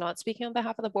that I was not speaking on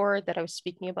behalf of the board, that I was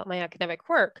speaking about my academic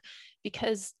work,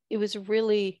 because it was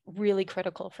really, really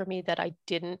critical for me that I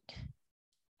didn't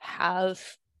have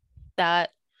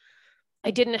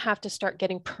to start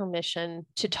getting permission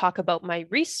to talk about my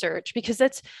research, because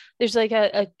there's like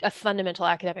a fundamental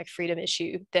academic freedom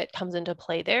issue that comes into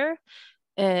play there.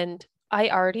 And I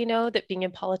already know that being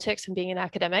in politics and being an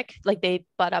academic, like they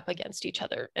butt up against each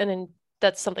other. And then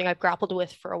that's something I've grappled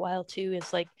with for a while too,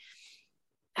 is like,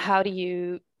 how do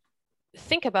you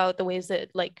think about the ways that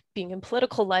like being in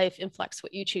political life inflects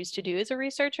what you choose to do as a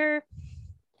researcher?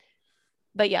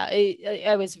 But yeah,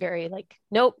 I was very like,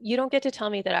 nope, you don't get to tell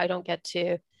me that I don't get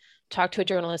to talk to a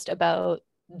journalist about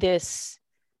this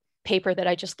paper that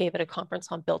I just gave at a conference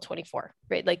on Bill 24,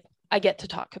 right? Like I get to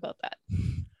talk about that.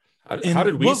 How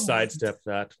did we sidestep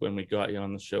that when we got you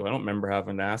on the show? I don't remember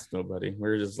having to ask nobody. We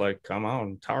were just like, come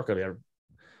on, talk about it.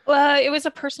 Well, it was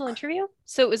a personal interview.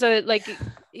 So it was it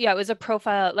was a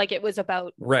profile, like it was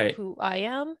about who I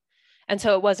am. And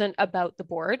so it wasn't about the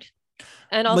board.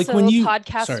 And Like also when you-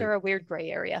 podcasts sorry. are a weird gray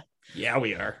area. Yeah,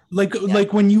 we are. Like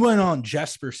when you went on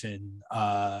Jesperson,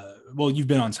 well, you've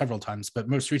been on several times, but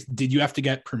most recently, did you have to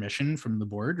get permission from the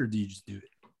board, or do you just do it?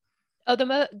 Oh,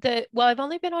 well, I've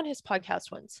only been on his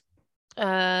podcast once.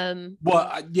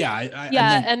 Well,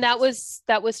 yeah, and that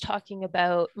was talking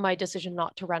about my decision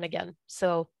not to run again.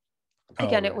 So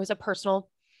again, it was a personal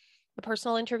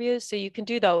interview, so you can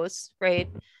do those, right?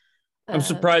 I'm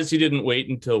surprised he didn't wait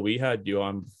until we had you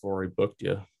on before he booked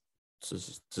you.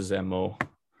 It's his MO.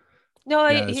 No,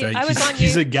 yeah, that's right. I was on.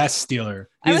 He's a guest stealer.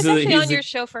 I was actually on your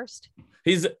show first.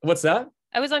 What's that?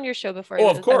 I was on your show before. Oh,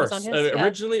 of course. I was on his,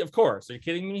 originally, of course. Are you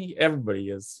kidding me? Everybody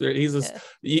is.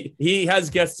 He has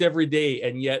guests every day,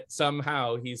 and yet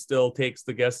somehow he still takes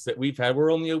the guests that we've had.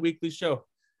 We're only a weekly show.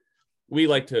 We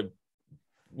like to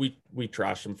we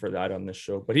trash him for that on this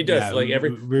show, but he does.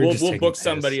 We'll book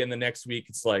somebody, and the next week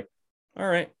it's like, all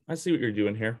right, I see what you're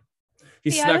doing here.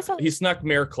 He snuck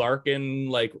Mayor Clark in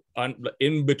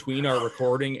in between our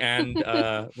recording and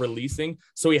releasing,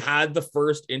 so he had the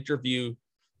first interview.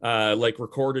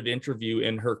 Recorded interview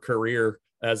in her career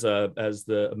as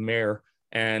the mayor,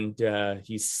 and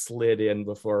he slid in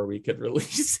before we could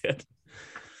release it.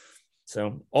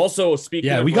 So also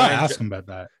speaking of we got to ask him about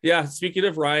that. Yeah, speaking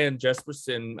of Ryan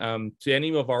Jesperson, to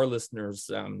any of our listeners,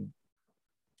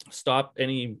 stop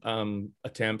any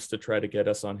attempts to try to get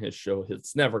us on his show.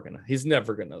 He's never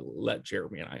gonna let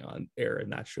Jeremy and I on air in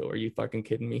that show. Are you fucking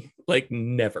kidding me? Like,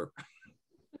 never.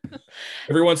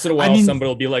 Every once in a while, somebody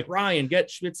will be like, Ryan, get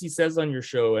Schmitzy Says on your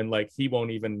show, and he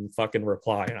won't even fucking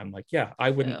reply. And I'm like, yeah,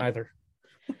 I wouldn't either.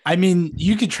 I mean,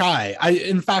 you could try.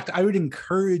 In fact, I would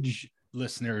encourage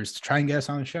listeners to try and get us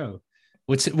on a show.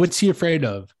 What's he afraid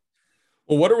of?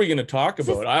 Well, what are we going to talk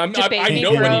about? I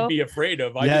know what he'd be afraid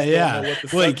of. I just don't know what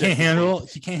the he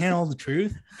can't handle the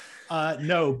truth.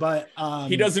 No, but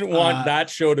he doesn't want that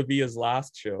show to be his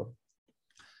last show.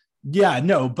 Yeah,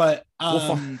 no, but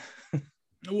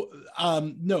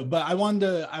no, but I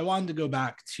wanted to go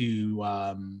back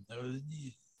to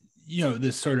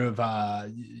this sort of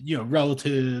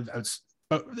relative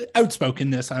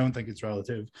outspokenness. I don't think it's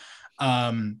relative,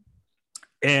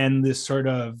 and this sort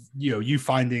of you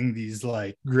finding these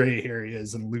gray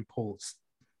areas and loopholes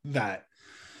that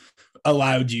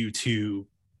allowed you to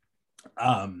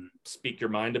speak your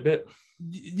mind a bit.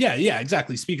 Yeah,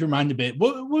 exactly. Speak your mind a bit.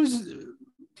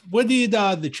 What did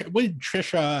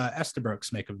Trisha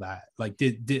Estabrooks make of that? What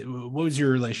was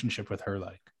your relationship with her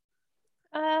like?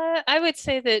 I would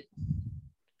say that.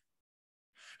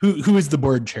 Who is the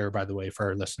board chair, by the way, for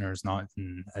our listeners not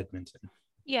in Edmonton?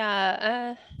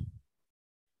 Yeah,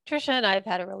 Trisha and I have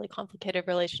had a really complicated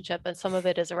relationship, and some of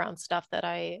it is around stuff that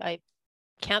I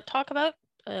can't talk about.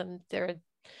 There are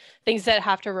things that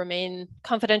have to remain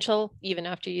confidential even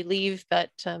after you leave.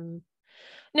 But no,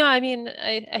 I mean,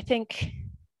 I think.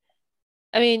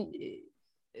 I mean,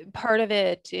 part of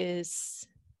it is,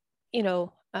 I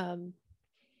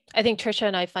think Trisha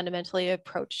and I fundamentally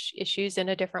approach issues in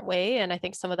a different way. And I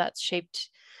think some of that's shaped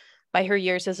by her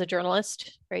years as a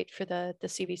journalist, right, for the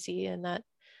CBC, and that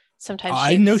sometimes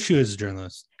I know she was a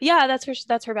journalist. Yeah,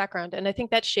 that's her background. And I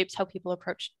think that shapes how people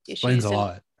approach issues. Explains a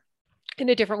lot. In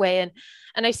a different way.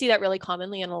 And I see that really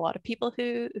commonly in a lot of people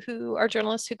who are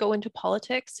journalists who go into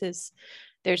politics. Is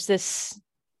there's this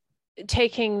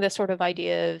taking the sort of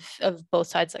idea of both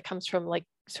sides that comes from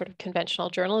sort of conventional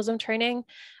journalism training,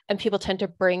 and people tend to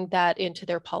bring that into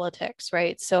their politics,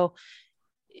 right? So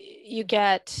you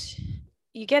get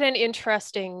an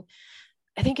interesting,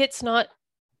 I think it's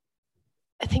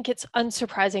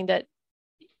unsurprising that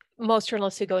most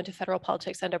journalists who go into federal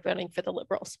politics end up running for the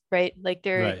Liberals, right?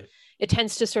 It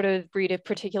tends to sort of breed a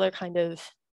particular kind of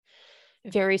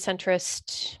very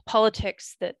centrist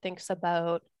politics that thinks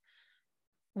about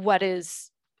what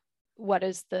is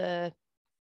the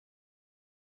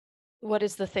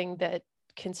thing that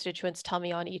constituents tell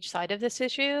me on each side of this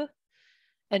issue,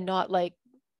 and not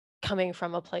coming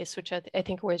from a place which I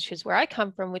think is where I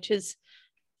come from, which is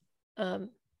a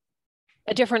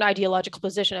different ideological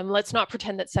position. And let's not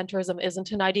pretend that centrism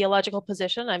isn't an ideological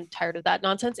position. I'm tired of that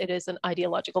nonsense. It is an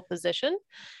ideological position.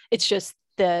 It's just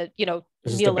the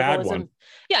neoliberalism.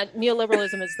 Yeah,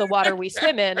 neoliberalism is the water we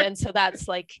swim in, and so that's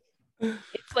it's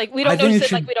we don't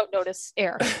notice it we don't notice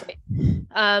air. Right?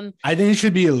 I think it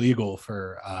should be illegal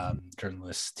for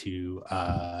journalists to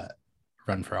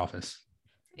run for office.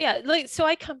 Yeah, so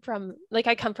I come from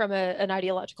an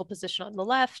ideological position on the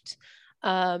left.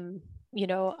 I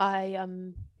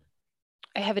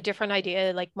have a different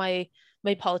idea. My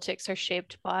politics are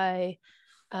shaped by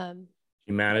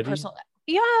humanity. Personal,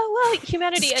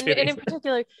 humanity, and in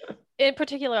in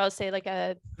particular, I'll say like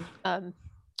a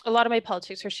lot of my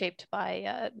politics are shaped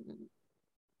by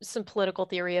some political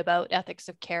theory about ethics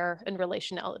of care and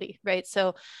relationality, right?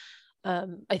 So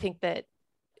I think that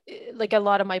like a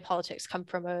lot of my politics come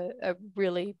from a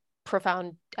really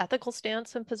profound ethical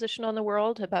stance and position on the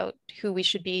world about who we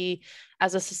should be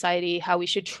as a society, how we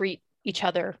should treat each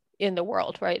other in the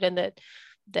world, right? And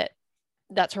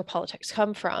that's where politics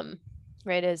come from,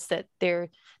 right? Is that they're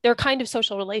kind of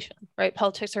social relation, right?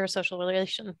 Politics are a social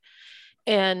relation.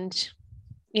 And,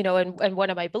 you know, and one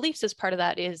of my beliefs as part of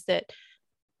that is that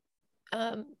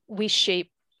we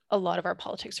shape a lot of our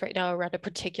politics right now around a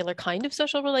particular kind of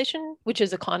social relation, which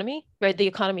is economy, right? The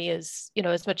economy is, you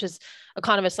know, as much as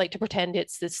economists like to pretend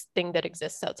it's this thing that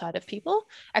exists outside of people,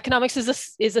 economics is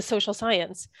a social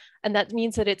science. And that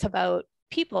means that it's about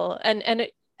people, and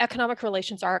economic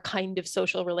relations are a kind of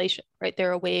social relation, right?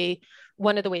 They're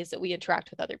one of the ways that we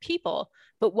interact with other people.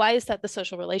 But why is that the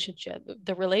social relationship,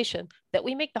 the relation that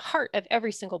we make the heart of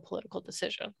every single political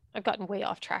decision? I've gotten way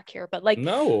off track here, but like,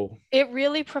 no, it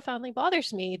really profoundly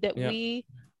bothers me that we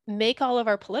make all of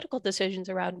our political decisions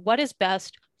around what is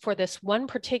best for this one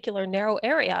particular narrow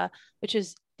area, which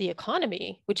is the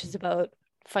economy, which is about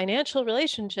financial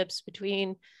relationships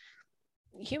between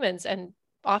humans, and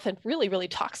often really, really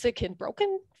toxic and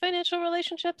broken financial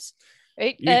relationships,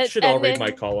 right? You should all read then, my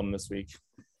column this week.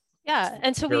 Yeah.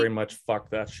 And so very much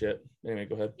fuck that shit. Anyway,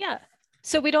 go ahead. Yeah.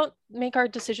 So we don't make our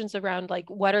decisions around like,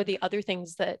 what are the other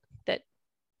things that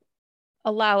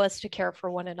allow us to care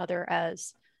for one another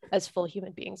as full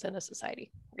human beings in a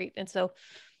society, right? And so,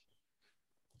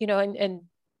 you know, and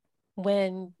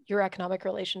when your economic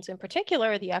relations in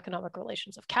particular, the economic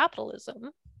relations of capitalism,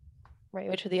 right,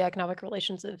 which are the economic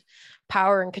relations of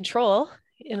power and control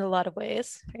in a lot of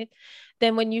ways, right?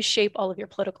 Then when you shape all of your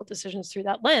political decisions through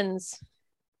that lens,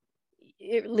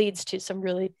 it leads to some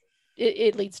really,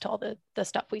 it leads to all the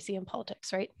stuff we see in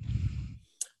politics, right?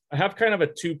 I have kind of a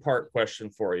two-part question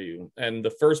for you. And the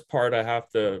first part I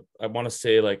want to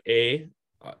say like,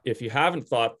 if you haven't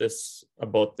thought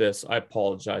about this, I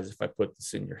apologize if I put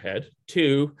this in your head.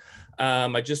 Two,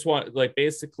 I just want like,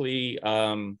 basically,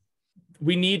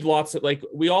 we need lots of, like,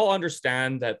 we all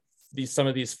understand that some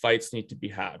of these fights need to be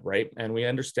had, right? And we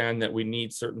understand that we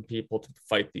need certain people to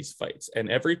fight these fights. And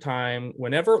every time,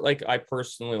 whenever, like, I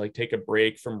personally like take a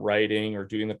break from writing or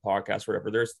doing the podcast, or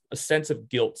whatever, there's a sense of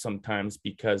guilt sometimes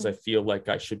because I feel like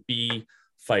I should be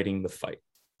fighting the fight.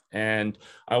 And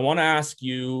I want to ask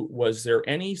you, was there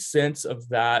any sense of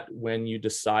that when you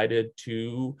decided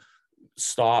to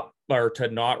stop or to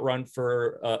not run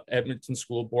for Edmonton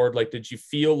School Board? Like, did you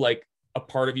feel like a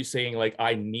part of you saying like,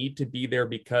 I need to be there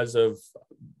because of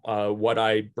what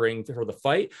I bring for the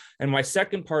fight? And my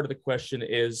second part of the question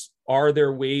is, are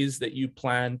there ways that you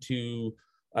plan to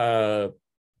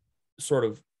sort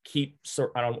of keep,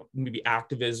 maybe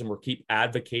activism or keep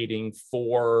advocating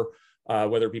for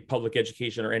whether it be public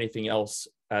education or anything else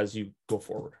as you go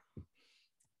forward?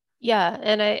 Yeah,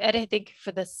 and I think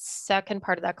for the second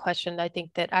part of that question, I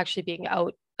think that actually being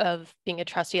out of being a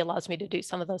trustee allows me to do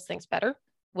some of those things better,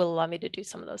 will allow me to do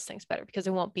some of those things better, because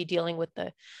I won't be dealing with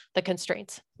the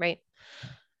constraints, right?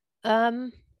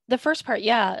 The first part,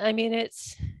 yeah, I mean,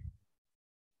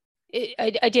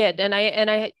 I did,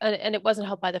 and it wasn't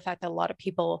helped by the fact that a lot of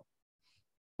people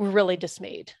were really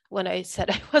dismayed when I said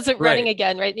I wasn't running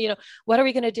again, right? You know, what are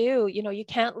we going to do? You know, you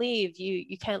can't leave.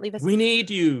 You can't leave us. We need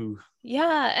you.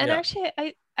 Yeah, and actually,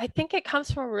 I think it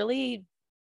comes from a really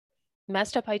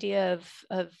messed up idea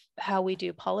of how we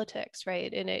do politics,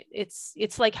 right? And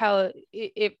it's like how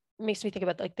it makes me think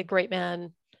about like the great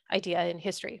man idea in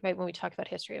history, right? When we talk about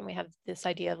history and we have this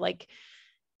idea of like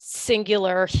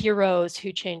singular heroes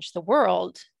who change the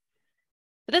world,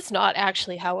 but that's not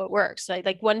actually how it works.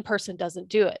 Like one person doesn't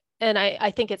do it. And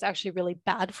I think it's actually really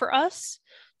bad for us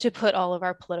to put all of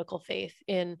our political faith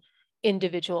in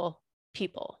individual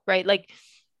people, right? Like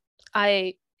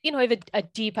I have a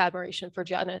deep admiration for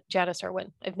Janice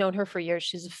Irwin. I've known her for years.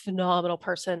 She's a phenomenal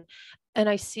person. And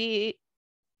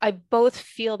I both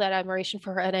feel that admiration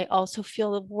for her, and I also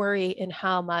feel the worry in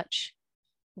how much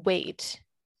weight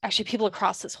actually people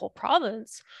across this whole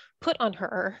province put on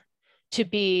her to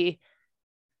be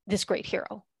this great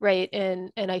hero, right?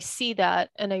 And I see that,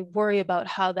 and I worry about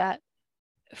how that,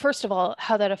 first of all,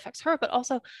 how that affects her, but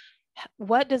also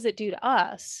what does it do to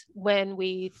us when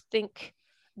we think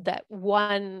that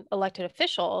one elected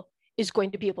official is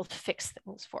going to be able to fix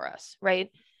things for us, right?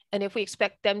 And if we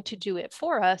expect them to do it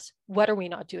for us, what are we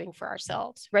not doing for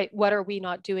ourselves, right? What are we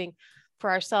not doing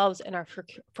for ourselves and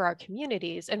for our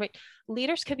communities? And right,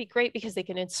 leaders can be great because they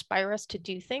can inspire us to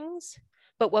do things,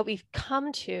 But what we've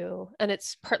come to, and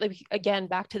it's partly, again,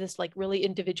 back to this like really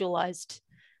individualized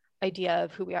idea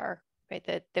of who we are, right?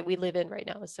 That we live in right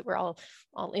now, is that we're all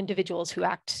individuals who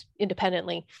act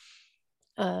independently.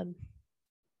 You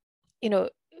know,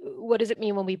 what does it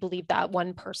mean when we believe that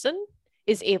one person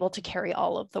is able to carry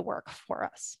all of the work for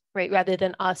us, right? Rather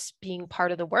than us being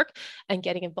part of the work and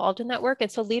getting involved in that work.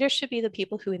 And so leaders should be the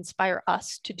people who inspire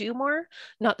us to do more,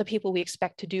 not the people we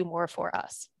expect to do more for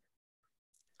us.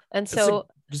 And so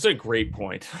it's a great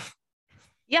point.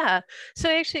 Yeah. So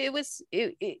actually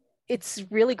it's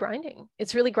really grinding.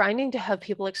 It's really grinding to have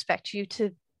people expect you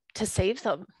to save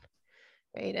them.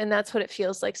 Right. And that's what it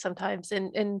feels like sometimes.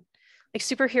 And like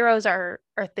superheroes are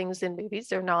things in movies.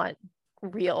 They're not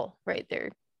real, right?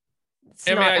 You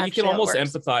can almost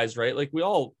empathize, right? Like we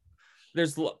all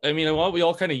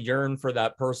kind of yearn for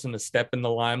that person to step in the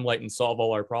limelight and solve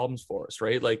all our problems for us,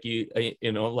 right? Like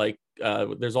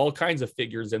there's all kinds of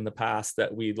figures in the past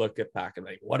that we look at back and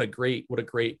like, what a great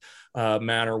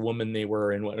man or woman they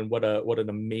were, and what an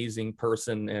amazing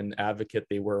person and advocate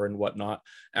they were, and whatnot.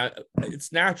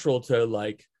 It's natural to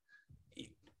like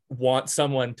want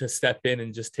someone to step in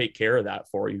and just take care of that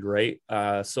for you, right?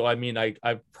 So I mean,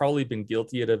 I've probably been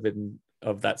guilty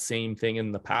of that same thing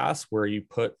in the past, where you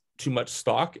put too much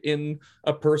stock in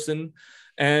a person,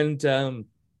 and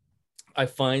I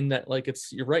find that like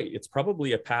you're right, it's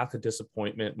probably a path of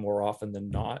disappointment more often than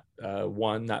not.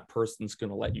 One, that person's going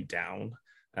to let you down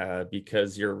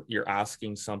because you're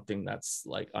asking something that's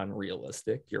like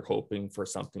unrealistic, you're hoping for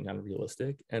something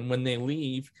unrealistic, and when they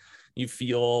leave, you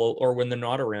feel, or when they're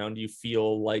not around, you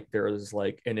feel like there's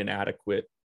like an inadequate.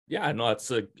 Yeah, no, it's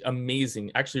an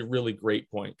amazing, actually really great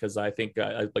point, because I think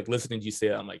I like listening to you say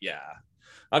that, I'm like, yeah,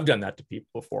 I've done that to people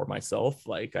before myself.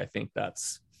 Like, I think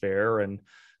that's fair. And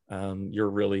you're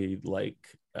really like,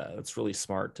 it's really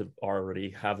smart to already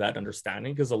have that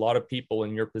understanding, because a lot of people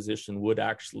in your position would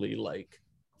actually like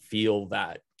feel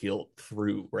that guilt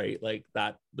through, right? Like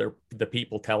that they're the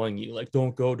people telling you like,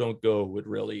 don't go would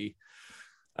really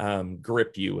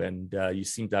grip you. And you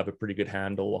seem to have a pretty good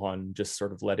handle on just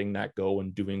sort of letting that go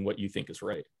and doing what you think is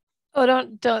right. Oh,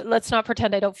 don't let's not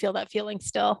pretend I don't feel that feeling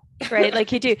still, right?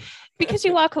 Like you do, because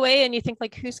you walk away and you think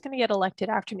like, who's going to get elected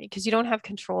after me? Because you don't have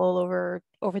control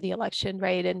over the election,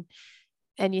 right?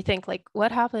 And you think like,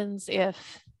 what happens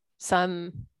if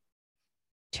some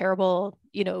terrible,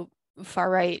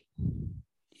 far right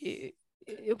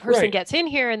person gets in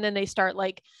here, and then they start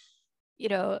like,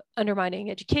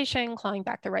 undermining education, clawing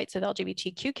back the rights of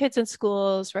LGBTQ kids in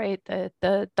schools, right?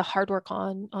 The hard work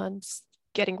on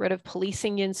getting rid of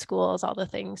policing in schools, all the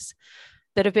things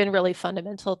that have been really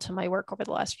fundamental to my work over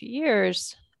the last few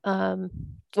years.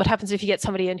 What happens if you get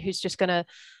somebody in who's just going to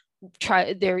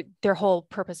try, their whole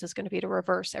purpose is going to be to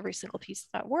reverse every single piece of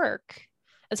that work?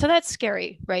 And so that's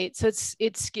scary, right? So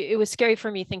it was scary for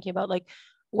me thinking about like,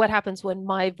 what happens when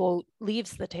my vote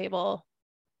leaves the table?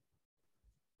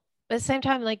 But at the same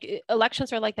time, like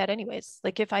elections are like that anyways.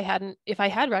 Like if I had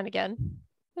run again,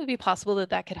 it would be possible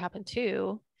that could happen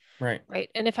too. Right.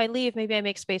 And if I leave, maybe I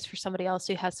make space for somebody else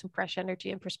who has some fresh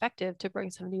energy and perspective to bring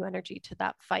some new energy to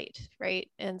that fight. Right.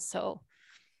 And so,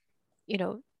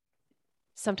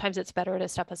 sometimes it's better to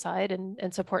step aside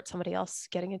and support somebody else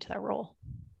getting into that role.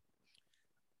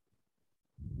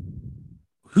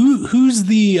 Who's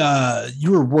the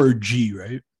you were Ward G,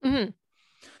 right? Mm-hmm.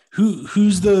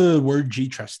 Who's the Ward G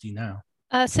trustee now?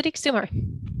 Sadiq Sumar.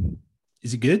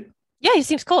 Is he good? Yeah, he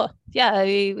seems cool. Yeah,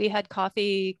 we had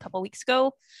coffee a couple weeks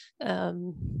ago. I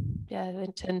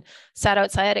went and sat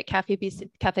outside at Cafe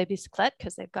Bicyclette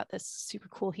because they've got this super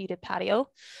cool heated patio.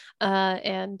 Went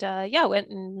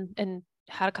and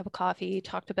had a cup of coffee,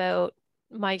 talked about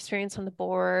my experience on the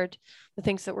board, the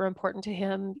things that were important to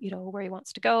him, where he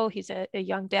wants to go. He's a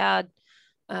young dad,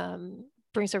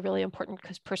 brings a really important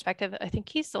perspective. I think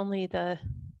he's only the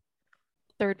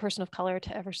third person of color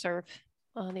to ever serve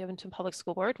on the Edmonton Public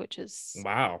School Board, which is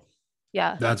wow.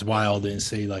 Yeah, that's wild in a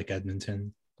city like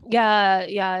Edmonton.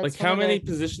 Yeah. Like how many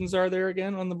positions are there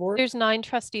again on the board? There's 9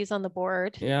 trustees on the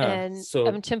board. Yeah. And so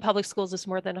Edmonton Public Schools is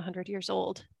more than 100 years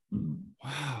old.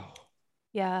 Wow.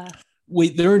 Yeah.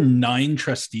 Wait, there are 9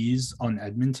 trustees on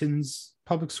Edmonton's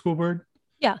public school board?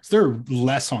 Yeah. So there are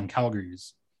less on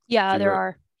Calgary's. Yeah, there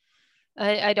are.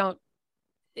 I don't.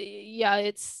 Yeah,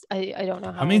 I don't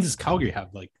know how many does Calgary have?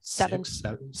 Like 7.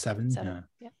 7?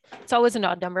 Yeah. It's always an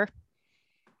odd number.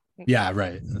 Yeah,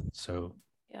 right. So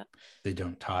yeah, they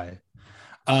don't tie.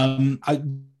 I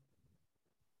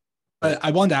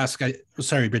wanted to ask.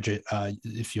 Sorry, Bridget.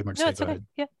 If you have more to say, go ahead.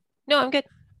 Yeah. No, I'm good.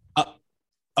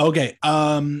 Okay.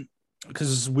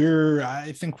 Because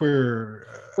I think we're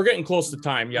getting close to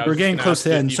time. Yeah, we're getting close to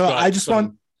the end. So I just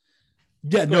want.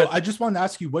 Yeah, no, I just wanted to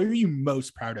ask you, what are you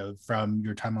most proud of from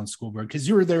your time on school board? Because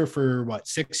you were there for what,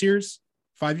 6 years,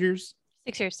 5 years?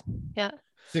 6 years. Yeah.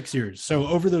 6 years. So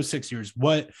over those 6 years,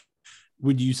 what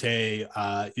would you say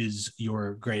is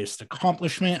your greatest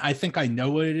accomplishment? I think I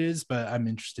know what it is, but I'm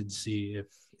interested to see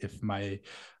if my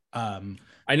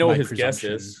I know what his guess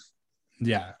is.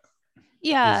 Yeah.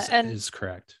 Yeah. Is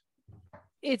correct.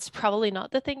 It's probably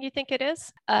not the thing you think it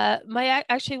is.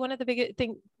 Actually, one of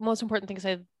the most important things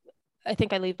I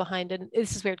think I leave behind, and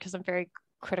this is weird because I'm very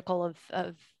critical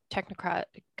of technocratic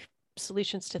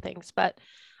solutions to things, but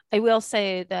I will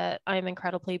say that I'm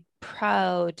incredibly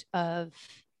proud of,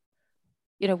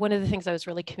 one of the things I was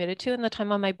really committed to in the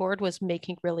time on my board was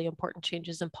making really important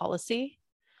changes in policy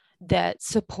that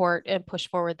support and push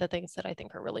forward the things that I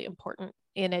think are really important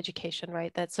in education,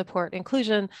 right? That support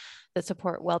inclusion, that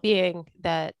support well-being,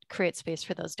 that create space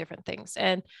for those different things.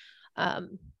 And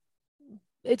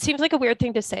it seems like a weird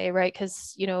thing to say, right?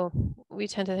 Because, we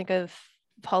tend to think of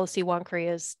policy wonkery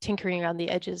as tinkering around the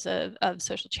edges of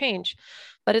social change,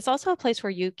 but it's also a place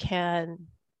where you can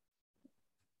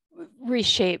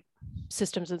reshape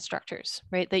systems and structures,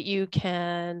 right? That you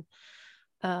can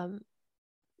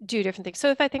do different things.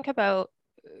 So if I think about,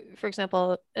 for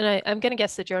example, and I'm going to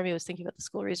guess that Jeremy was thinking about the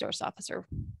school resource officer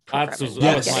program.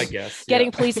 That was my guess.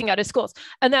 Getting policing out of schools.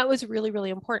 And that was really, really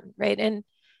important, right? And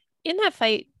in that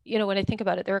fight, when I think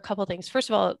about it, there are a couple of things. First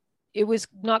of all, it was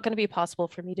not going to be possible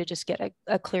for me to just get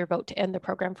a clear vote to end the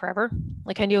program forever.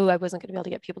 Like I knew I wasn't going to be able to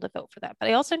get people to vote for that. But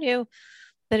I also knew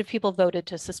that if people voted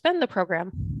to suspend the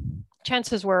program,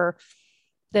 chances were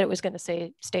that it was going to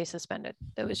stay suspended.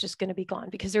 That was just going to be gone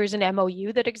because there was an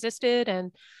MOU that existed,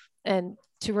 and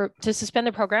to suspend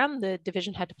the program, the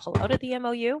division had to pull out of the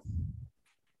MOU.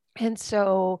 And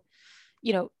so,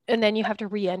 and then you have to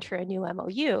re-enter a new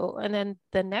MOU. And then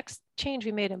the next change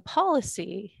we made in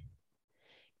policy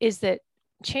is that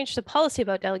change the policy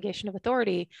about delegation of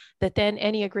authority, that then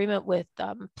any agreement with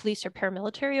police or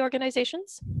paramilitary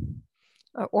organizations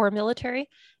or military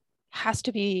has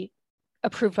to be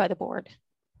approved by the board.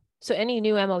 So any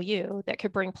new MOU that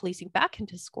could bring policing back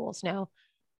into schools now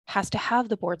has to have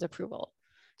the board's approval.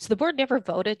 So the board never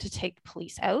voted to take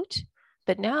police out,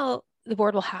 but now the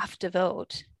board will have to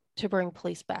vote to bring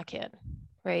police back in,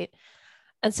 right?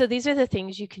 And so these are the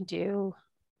things you can do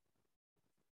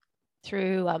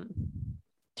through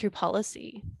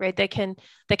policy, right? They can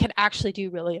actually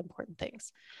do really important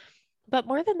things. But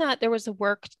more than that, there was a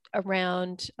work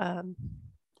around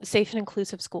safe and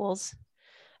inclusive schools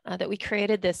that we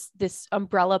created this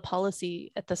umbrella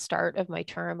policy at the start of my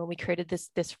term, and we created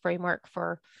this framework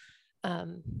for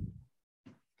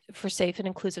safe and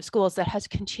inclusive schools that has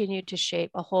continued to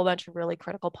shape a whole bunch of really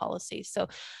critical policies. So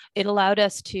it allowed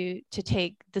us to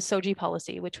take the SOGI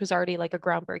policy, which was already like a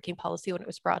groundbreaking policy when it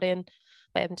was brought in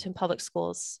by Edmonton Public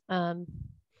Schools, and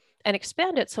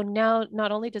expand it. So now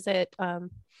not only does it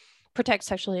protect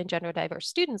sexually and gender diverse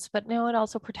students, but now it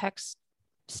also protects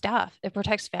staff, it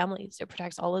protects families, it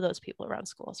protects all of those people around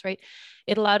schools, right?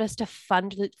 It allowed us to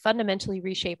fundamentally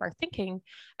reshape our thinking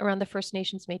around the First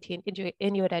Nations, Métis, and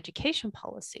Inuit education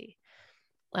policy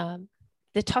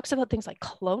that talks about things like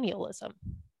colonialism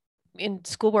in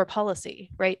school board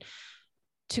policy, right?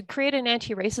 To create an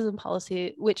anti-racism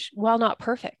policy, which, while not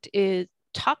perfect, it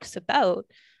talks about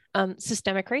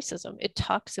systemic racism. It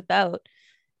talks about,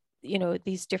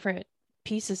 these different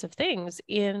pieces of things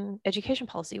in education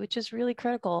policy, which is really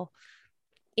critical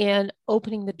in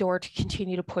opening the door to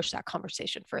continue to push that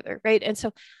conversation further, right? And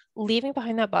so leaving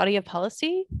behind that body of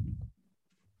policy,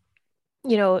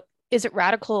 is it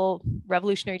radical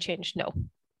revolutionary change? No.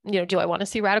 Do I want to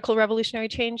see radical revolutionary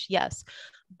change? Yes.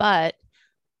 But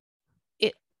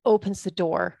it opens the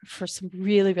door for some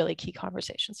really, really key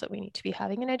conversations that we need to be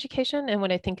having in education. And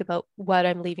when I think about what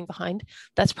I'm leaving behind,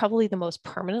 that's probably the most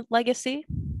permanent legacy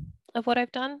of what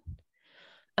I've done.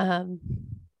 And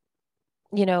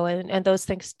those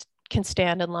things can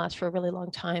stand and last for a really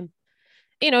long time.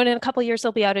 And in a couple of years,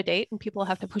 they'll be out of date and people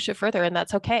have to push it further, and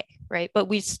that's okay, right? But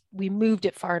we moved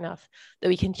it far enough that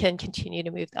we can continue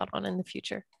to move that on in the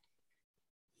future.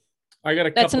 I got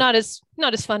a couple. That's not as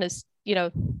fun as,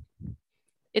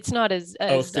 it's not as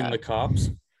ousting the cops.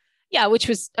 Yeah, which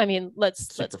was,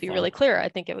 let's be fun. really clear. I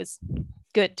think it was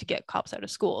good to get cops out of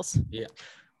schools. Yeah.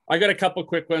 I got a couple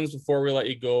quick ones before we let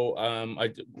you go.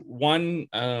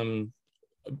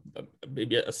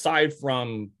 Maybe aside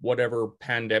from whatever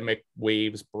pandemic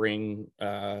waves bring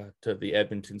to the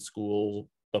Edmonton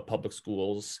public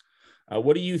schools,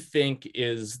 what do you think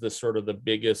is the sort of the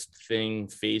biggest thing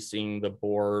facing the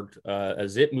board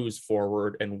as it moves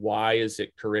forward, and why is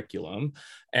it curriculum?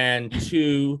 And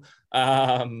two,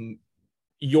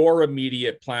 your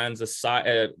immediate plans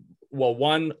aside, well,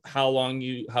 one, how long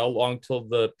till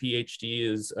the PhD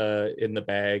is in the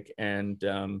bag, and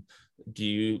do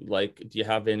you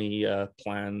have any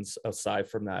plans aside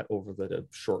from that over the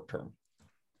short term?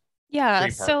 Yeah.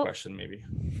 Three-part question, maybe.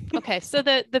 Okay. So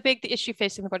the big issue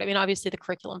facing the board, I mean, obviously the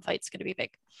curriculum fight's going to be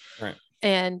big. Right.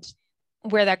 And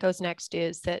where that goes next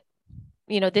is that,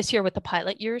 this year with the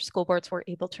pilot year, school boards were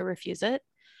able to refuse it.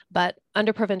 But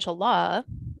under provincial law,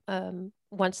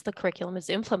 once the curriculum is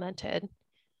implemented,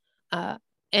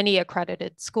 any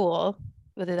accredited school,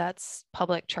 whether that's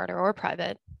public, charter, or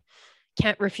private,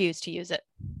 can't refuse to use it.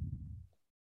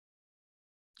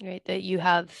 Right? That you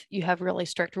have really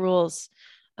strict rules.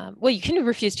 Well, you can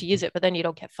refuse to use it, but then you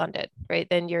don't get funded, right?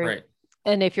 Then you're, right.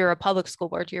 And if you're a public school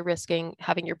board, you're risking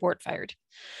having your board fired.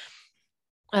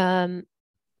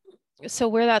 So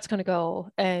where that's going to go,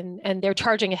 and they're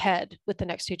charging ahead with the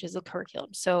next stages of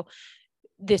curriculum. So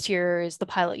this year is the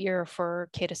pilot year for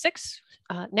K-6.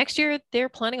 Next year, they're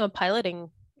planning on piloting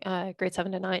grade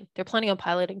 7 to 9. They're planning on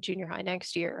piloting junior high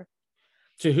next year.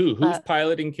 To who? Who's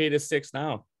piloting K-6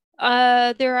 now?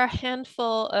 There are a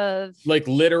handful of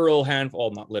literal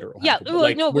handful, not literal. Yeah,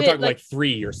 handful, we're talking like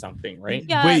 3 or something, right?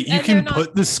 Yeah, wait, you can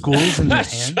put the schools in their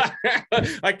hands?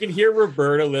 I can hear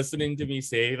Roberta listening to me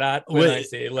say that when I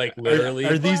say literally.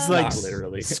 Are these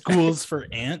literally schools for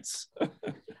ants?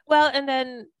 Well, and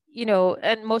then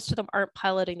and most of them aren't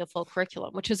piloting the full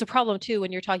curriculum, which is a problem too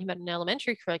when you're talking about an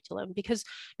elementary curriculum, because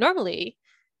normally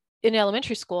in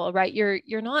elementary school, right, you're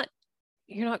not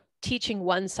teaching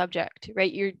one subject,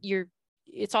 right?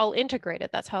 It's all integrated.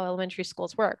 That's how elementary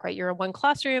schools work, right? You're in one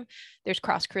classroom, there's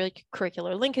cross-curricular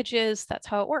linkages. That's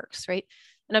how it works, right?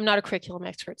 And I'm not a curriculum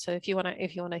expert, so if you want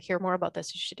to hear more about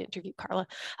this, you should interview Carla,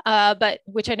 but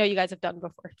which I know you guys have done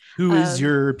before. Who is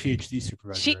your PhD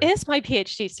supervisor? She is my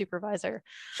PhD supervisor.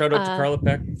 Shout out to Carla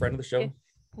Peck, friend of the show.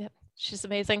 Yep, she's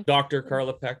amazing. Dr.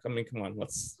 Carla Peck. I mean, come on,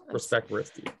 let's respect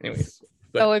Risty. Anyways.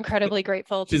 So incredibly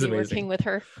grateful to be amazing. working with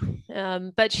her.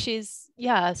 But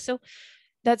so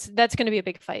that's going to be a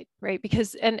big fight, right?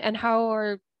 Because and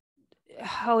how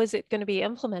is it going to be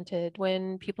implemented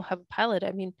when people have a pilot?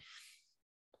 I mean,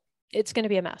 it's going to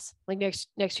be a mess. Like next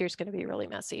year is going to be really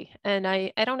messy, and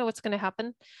I don't know what's going to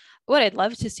happen. What I'd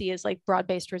love to see is like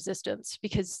broad-based resistance,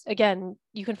 because again,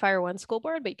 you can fire one school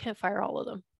board, but you can't fire all of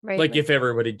them, right? Like if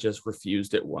everybody just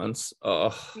refused it once.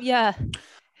 Yeah.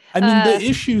 I mean, the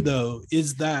issue though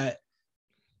is that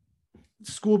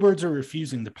school boards are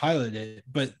refusing to pilot it,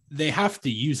 but they have to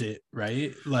use it,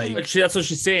 right? Like that's what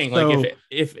she's saying. So, like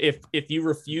if you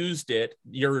refused it,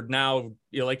 you're now,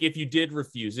 like if you did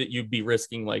refuse it, you'd be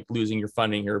risking like losing your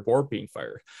funding, your board being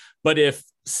fired. But if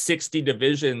 60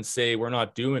 divisions say we're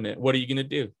not doing it, what are you going to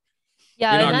do?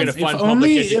 Yeah, you're not going to fund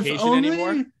public education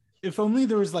anymore. If only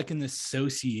there was like an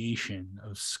association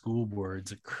of school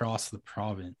boards across the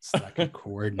province that could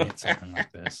coordinate something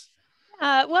like this.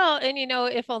 Well, and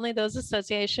if only that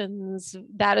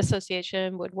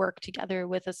association would work together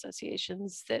with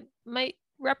associations that might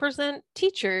represent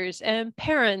teachers and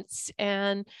parents,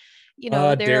 and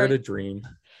dare to dream.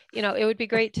 It would be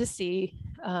great to see.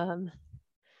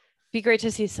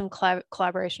 Some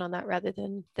collaboration on that rather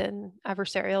than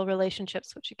adversarial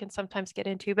relationships, which you can sometimes get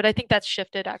into. But I think that's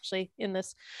shifted actually in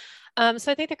this.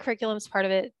 So I think the curriculum is part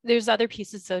of it. There's other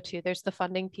pieces though too. There's the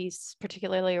funding piece,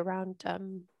 particularly around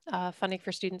funding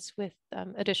for students with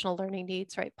additional learning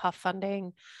needs, right? PUF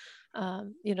funding,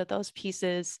 those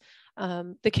pieces,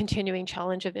 the continuing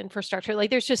challenge of infrastructure. Like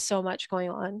there's just so much going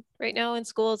on right now in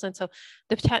schools. And so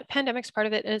the pandemic's part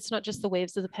of it. And it's not just the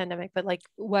waves of the pandemic, but like,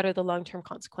 what are the long-term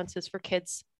consequences for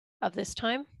kids of this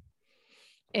time?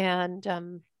 And,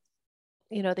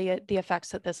 the effects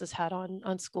that this has had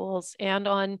on schools and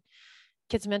on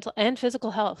kids' mental and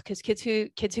physical health, because kids who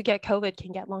get COVID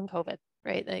can get long COVID,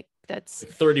 right? Like that's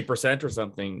 30% or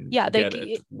something. Yeah.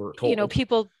 We're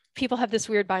told. People have this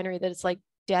weird binary that it's like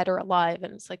dead or alive.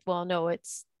 And it's like, well, no,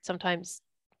 it's sometimes,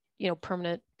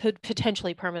 permanent,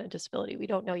 potentially permanent disability. We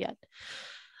don't know yet.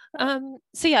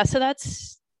 So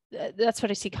that's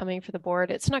what I see coming for the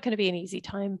board. It's not going to be an easy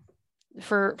time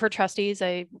for trustees.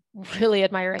 I really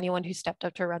admire anyone who stepped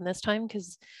up to run this time,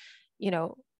 because,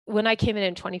 when I came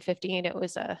in 2015, it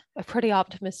was a pretty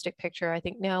optimistic picture. I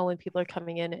think now when people are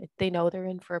coming in, they know they're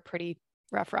in for a pretty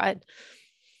rough ride.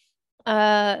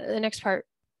 The next part.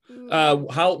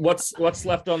 What's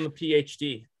left on the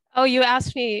PhD? Oh, you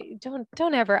asked me.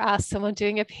 Don't ever ask someone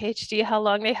doing a PhD how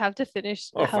long they have to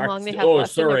finish. Long they have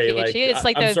left in their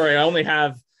PhD. I'm sorry. I only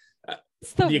have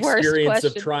the experience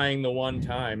of trying the one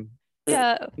time.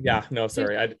 Yeah, no,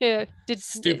 sorry. Did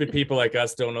Stupid people like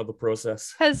us don't know the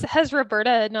process. Has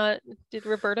Roberta not? Did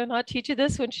Roberta not teach you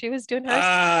this when she was doing hers?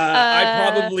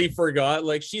 I probably forgot.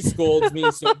 Like, she scolds me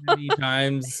so many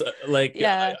times. Like,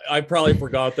 Yeah. I probably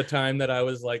forgot the time that I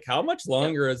was like, how much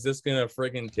longer is this gonna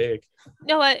friggin' take?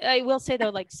 No, I will say though,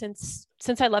 like since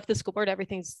I left the school board,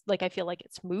 everything's like I feel like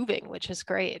it's moving, which is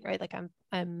great, right? Like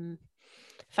I'm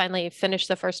finally finished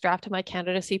the first draft of my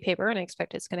candidacy paper, and I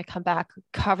expect it's going to come back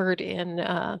covered in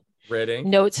Red ink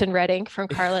notes in red ink from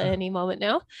Carla any moment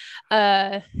now.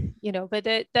 But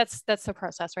that's the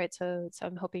process, right? So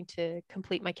I'm hoping to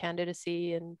complete my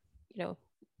candidacy and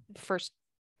first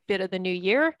bit of the new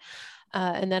year,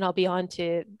 and then I'll be on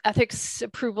to ethics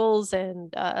approvals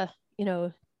and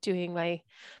doing my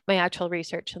actual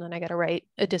research, and then I got to write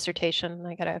a dissertation, and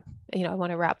I got to I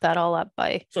want to wrap that all up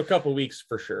by a couple of weeks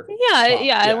for sure.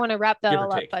 I want to wrap that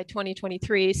all up by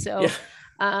 2023. So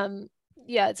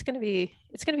it's going to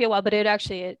be a while, but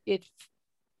it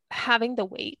having the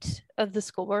weight of the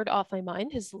school board off my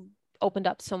mind has opened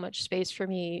up so much space for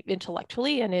me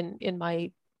intellectually and in my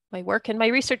work, and my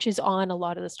research is on a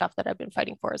lot of the stuff that I've been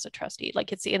fighting for as a trustee.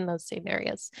 Like, it's in those same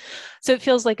areas, so it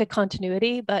feels like a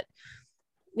continuity. But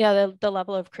the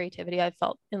level of creativity I've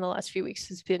felt in the last few weeks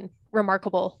has been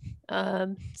remarkable.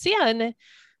 So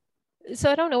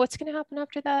I don't know what's going to happen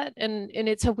after that. And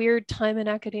it's a weird time in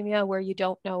academia where you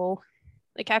don't know,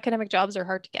 like, academic jobs are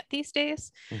hard to get these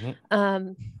days. Mm-hmm.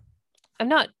 I'm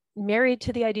not married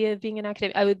to the idea of being an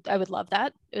academic. I would love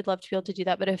that. I would love to be able to do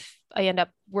that. But if I end up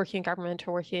working in government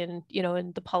or working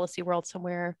in the policy world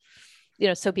somewhere,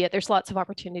 so be it. There's lots of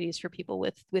opportunities for people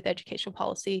with educational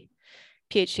policy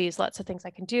PhDs, lots of things I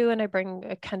can do. And I bring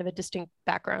a kind of a distinct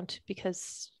background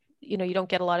because, you don't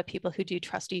get a lot of people who do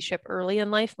trusteeship early in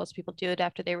life. Most people do it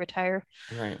after they retire.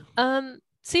 Right.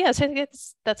 So I think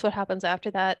that's what happens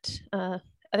after that.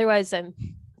 Otherwise I'm,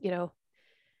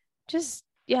 just,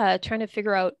 trying to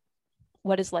figure out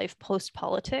what is life post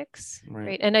politics.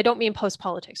 Right. And I don't mean post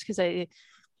politics because I'm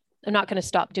not going to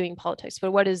stop doing politics,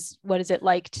 but what is it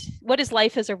like? What does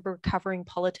life as a recovering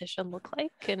politician look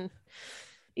like? And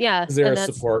is there a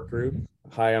support group?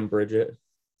 Hi, I'm Bridget.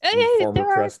 I'm a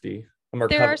former trustee. I'm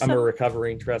a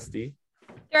recovering trustee.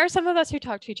 There are some of us who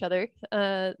talk to each other,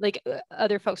 like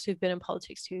other folks who've been in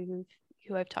politics who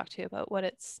I've talked to about what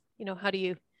it's, how do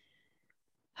you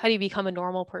become a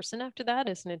normal person after that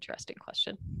is an interesting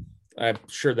question. I'm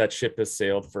sure that ship has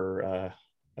sailed for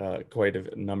quite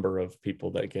a number of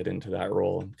people that get into that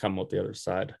role and come out the other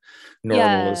side.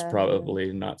 Normal is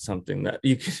probably not something that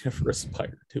you can ever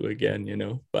aspire to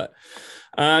again, but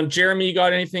Jeremy, you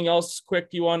got anything else quick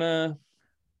you want to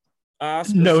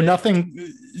ask? No,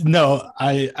 nothing. No,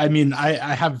 I mean, I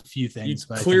have a few things. You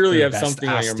but clearly have something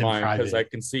on your mind because I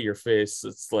can see your face.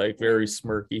 It's like very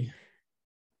smirky.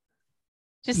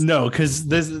 No, because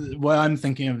this what I'm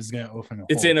thinking of is going to open.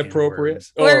 It's inappropriate.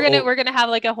 We're gonna have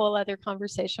like a whole other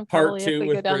conversation probably Part 2 if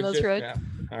we go down Bridget. those roads.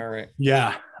 Yeah. All right.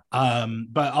 Yeah.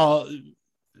 But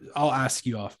I'll ask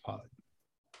you off pod.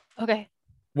 Okay.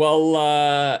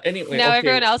 Well, anyway. Now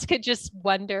everyone else could just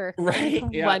wonder. Right.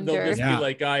 Yeah. They'll just be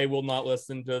like, I will not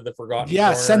listen to the Forgotten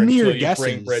Corner send me your guesses.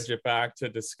 Bring Bridget back to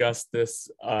discuss this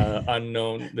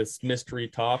this mystery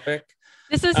topic.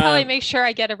 This is how I make sure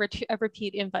I get a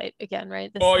repeat invite again, right?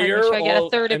 This you're I get a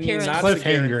third appearance.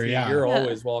 Cliffhanger, You're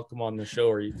always welcome on the show.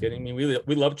 Are you kidding me?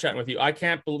 We love chatting with you. I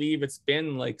can't believe it's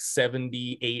been like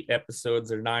 78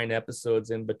 episodes or 9 episodes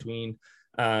in between.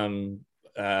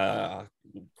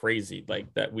 Crazy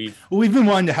like that. We've been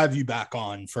wanting to have you back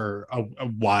on for a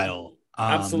while.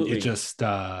 Absolutely. It just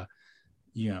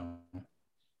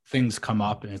things come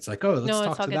up and it's like, let's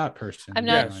talk to that person. I'm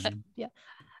not.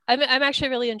 I'm actually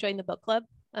really enjoying the book club.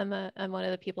 I'm one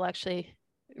of the people actually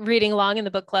reading along in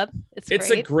the book club. It's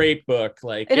a great book.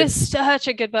 Like, it is such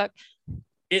a good book.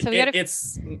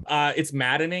 It's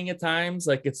maddening at times.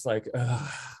 Like, it's like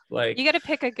you got to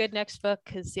pick a good next book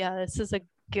because this is a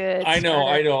good. I know.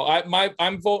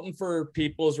 I'm voting for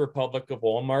People's Republic of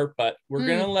Walmart, but we're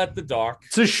gonna let the doc.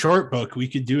 It's a short book. We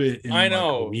could do it in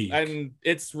a week. And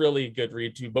it's really a good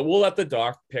read too. But we'll let the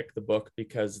doc pick the book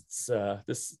because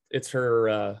it's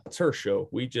her show.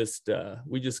 We just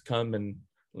come and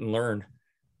learn,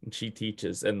 and she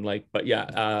teaches. And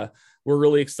we're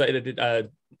really excited.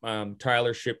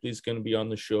 Tyler Shipley's going to be on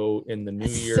the show in the new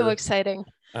year. So exciting.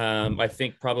 I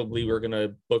think probably we're going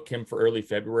to book him for early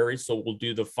February. So we'll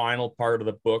do the final part of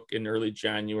the book in early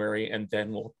January, and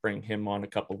then we'll bring him on a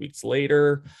couple of weeks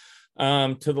later.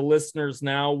 To the listeners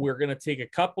now, we're going to take a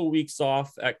couple weeks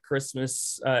off at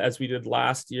Christmas as we did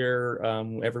last year.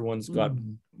 Everyone's got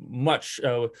much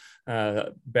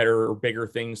better or bigger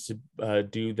things to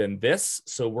do than this.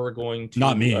 So we're going to...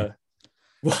 Not me.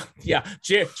 Well, yeah,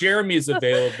 Jeremy's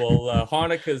available.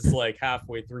 Hanukkah's like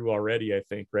halfway through already, I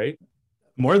think, right?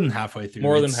 More than halfway through.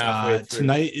 More than halfway through.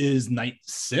 Tonight is night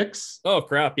 6. Oh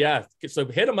crap! Yeah, so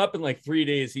hit him up in like 3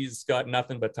 days. He's got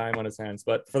nothing but time on his hands.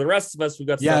 But for the rest of us, we've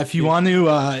got if you want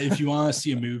to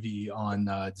see a movie on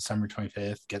December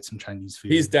 25th, get some Chinese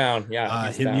food. He's down.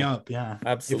 Yeah, hit me up. Yeah,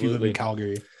 absolutely. If you live in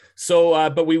Calgary. So,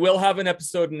 but we will have an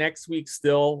episode next week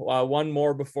still, one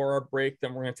more before our break.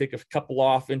 Then we're going to take a couple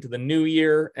off into the new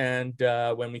year. And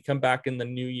when we come back in the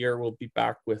new year, we'll be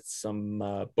back with some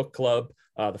book club,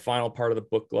 the final part of the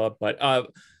book club.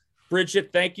 But Bridget,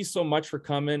 thank you so much for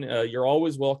coming. You're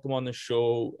always welcome on the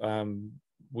show.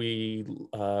 We're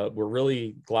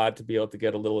really glad to be able to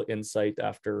get a little insight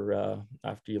after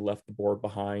you left the board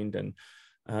behind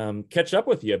and catch up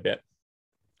with you a bit.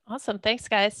 Awesome. Thanks,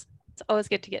 guys. It's always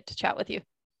good to get to chat with you.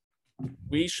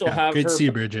 We shall have great her. to see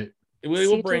you, Bridget. We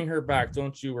will bring her back.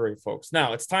 Don't you worry, folks.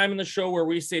 Now it's time in the show where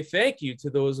we say thank you to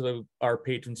those of our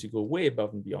patrons who go way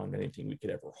above and beyond anything we could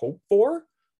ever hope for.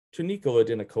 To Nicola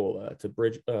Di Nicola, to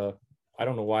Bridget. I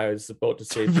don't know why I was about to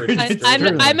say Bridget.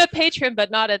 I'm a patron,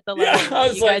 but not at the level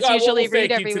that you guys usually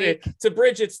read every week. To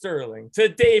Bridget Stirling, to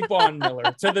Dave Von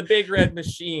Miller, to the Big Red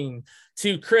Machine,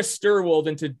 to Chris Sturwold,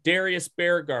 and to Darius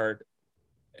Beargard.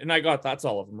 And that's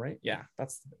all of them, right? Yeah,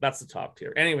 that's the top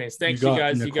tier. Anyways, thanks you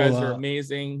guys. Nicola. You guys are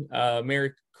amazing.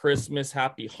 Merry Christmas,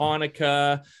 Happy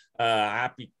Hanukkah,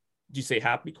 Happy. Did you say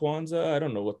Happy Kwanzaa? I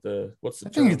don't know what's the. I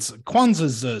think it's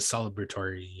Kwanzaa's a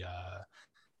celebratory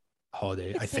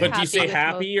holiday. I think. But do you say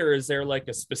happy, or is there like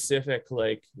a specific,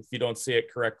 like if you don't say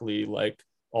it correctly, like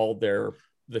all the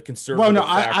conservative? Well, no,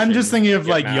 I'm just thinking of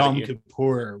like Yom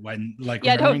Kippur when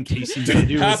when Casey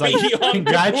Naidoo was like,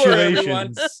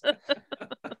 congratulations.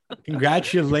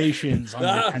 Congratulations on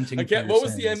repenting. What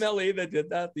was the MLA that did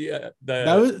that?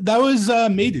 That was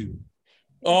Naidoo.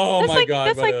 Oh my God!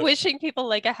 That's like wishing people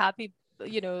like a happy,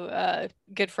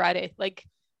 Good Friday. Like,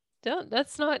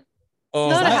 that's not.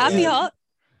 Not a happy.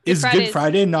 Is Good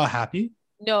Friday not happy?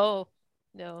 No.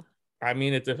 I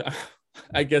mean,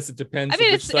 I guess it depends.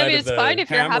 It's fine if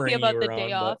you're happy about the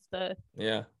day off.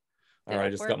 Yeah. All right, I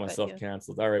just got myself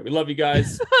canceled. All right, we love you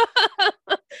guys.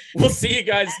 We'll see you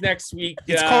guys next week.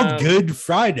 It's called Good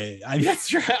Friday.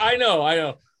 That's right. I know.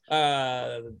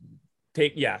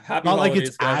 Happy not holidays, like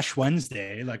it's guys. Ash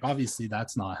Wednesday. Like obviously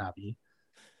that's not happy.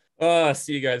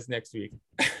 See you guys next week.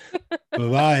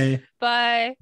 Bye-bye. Bye.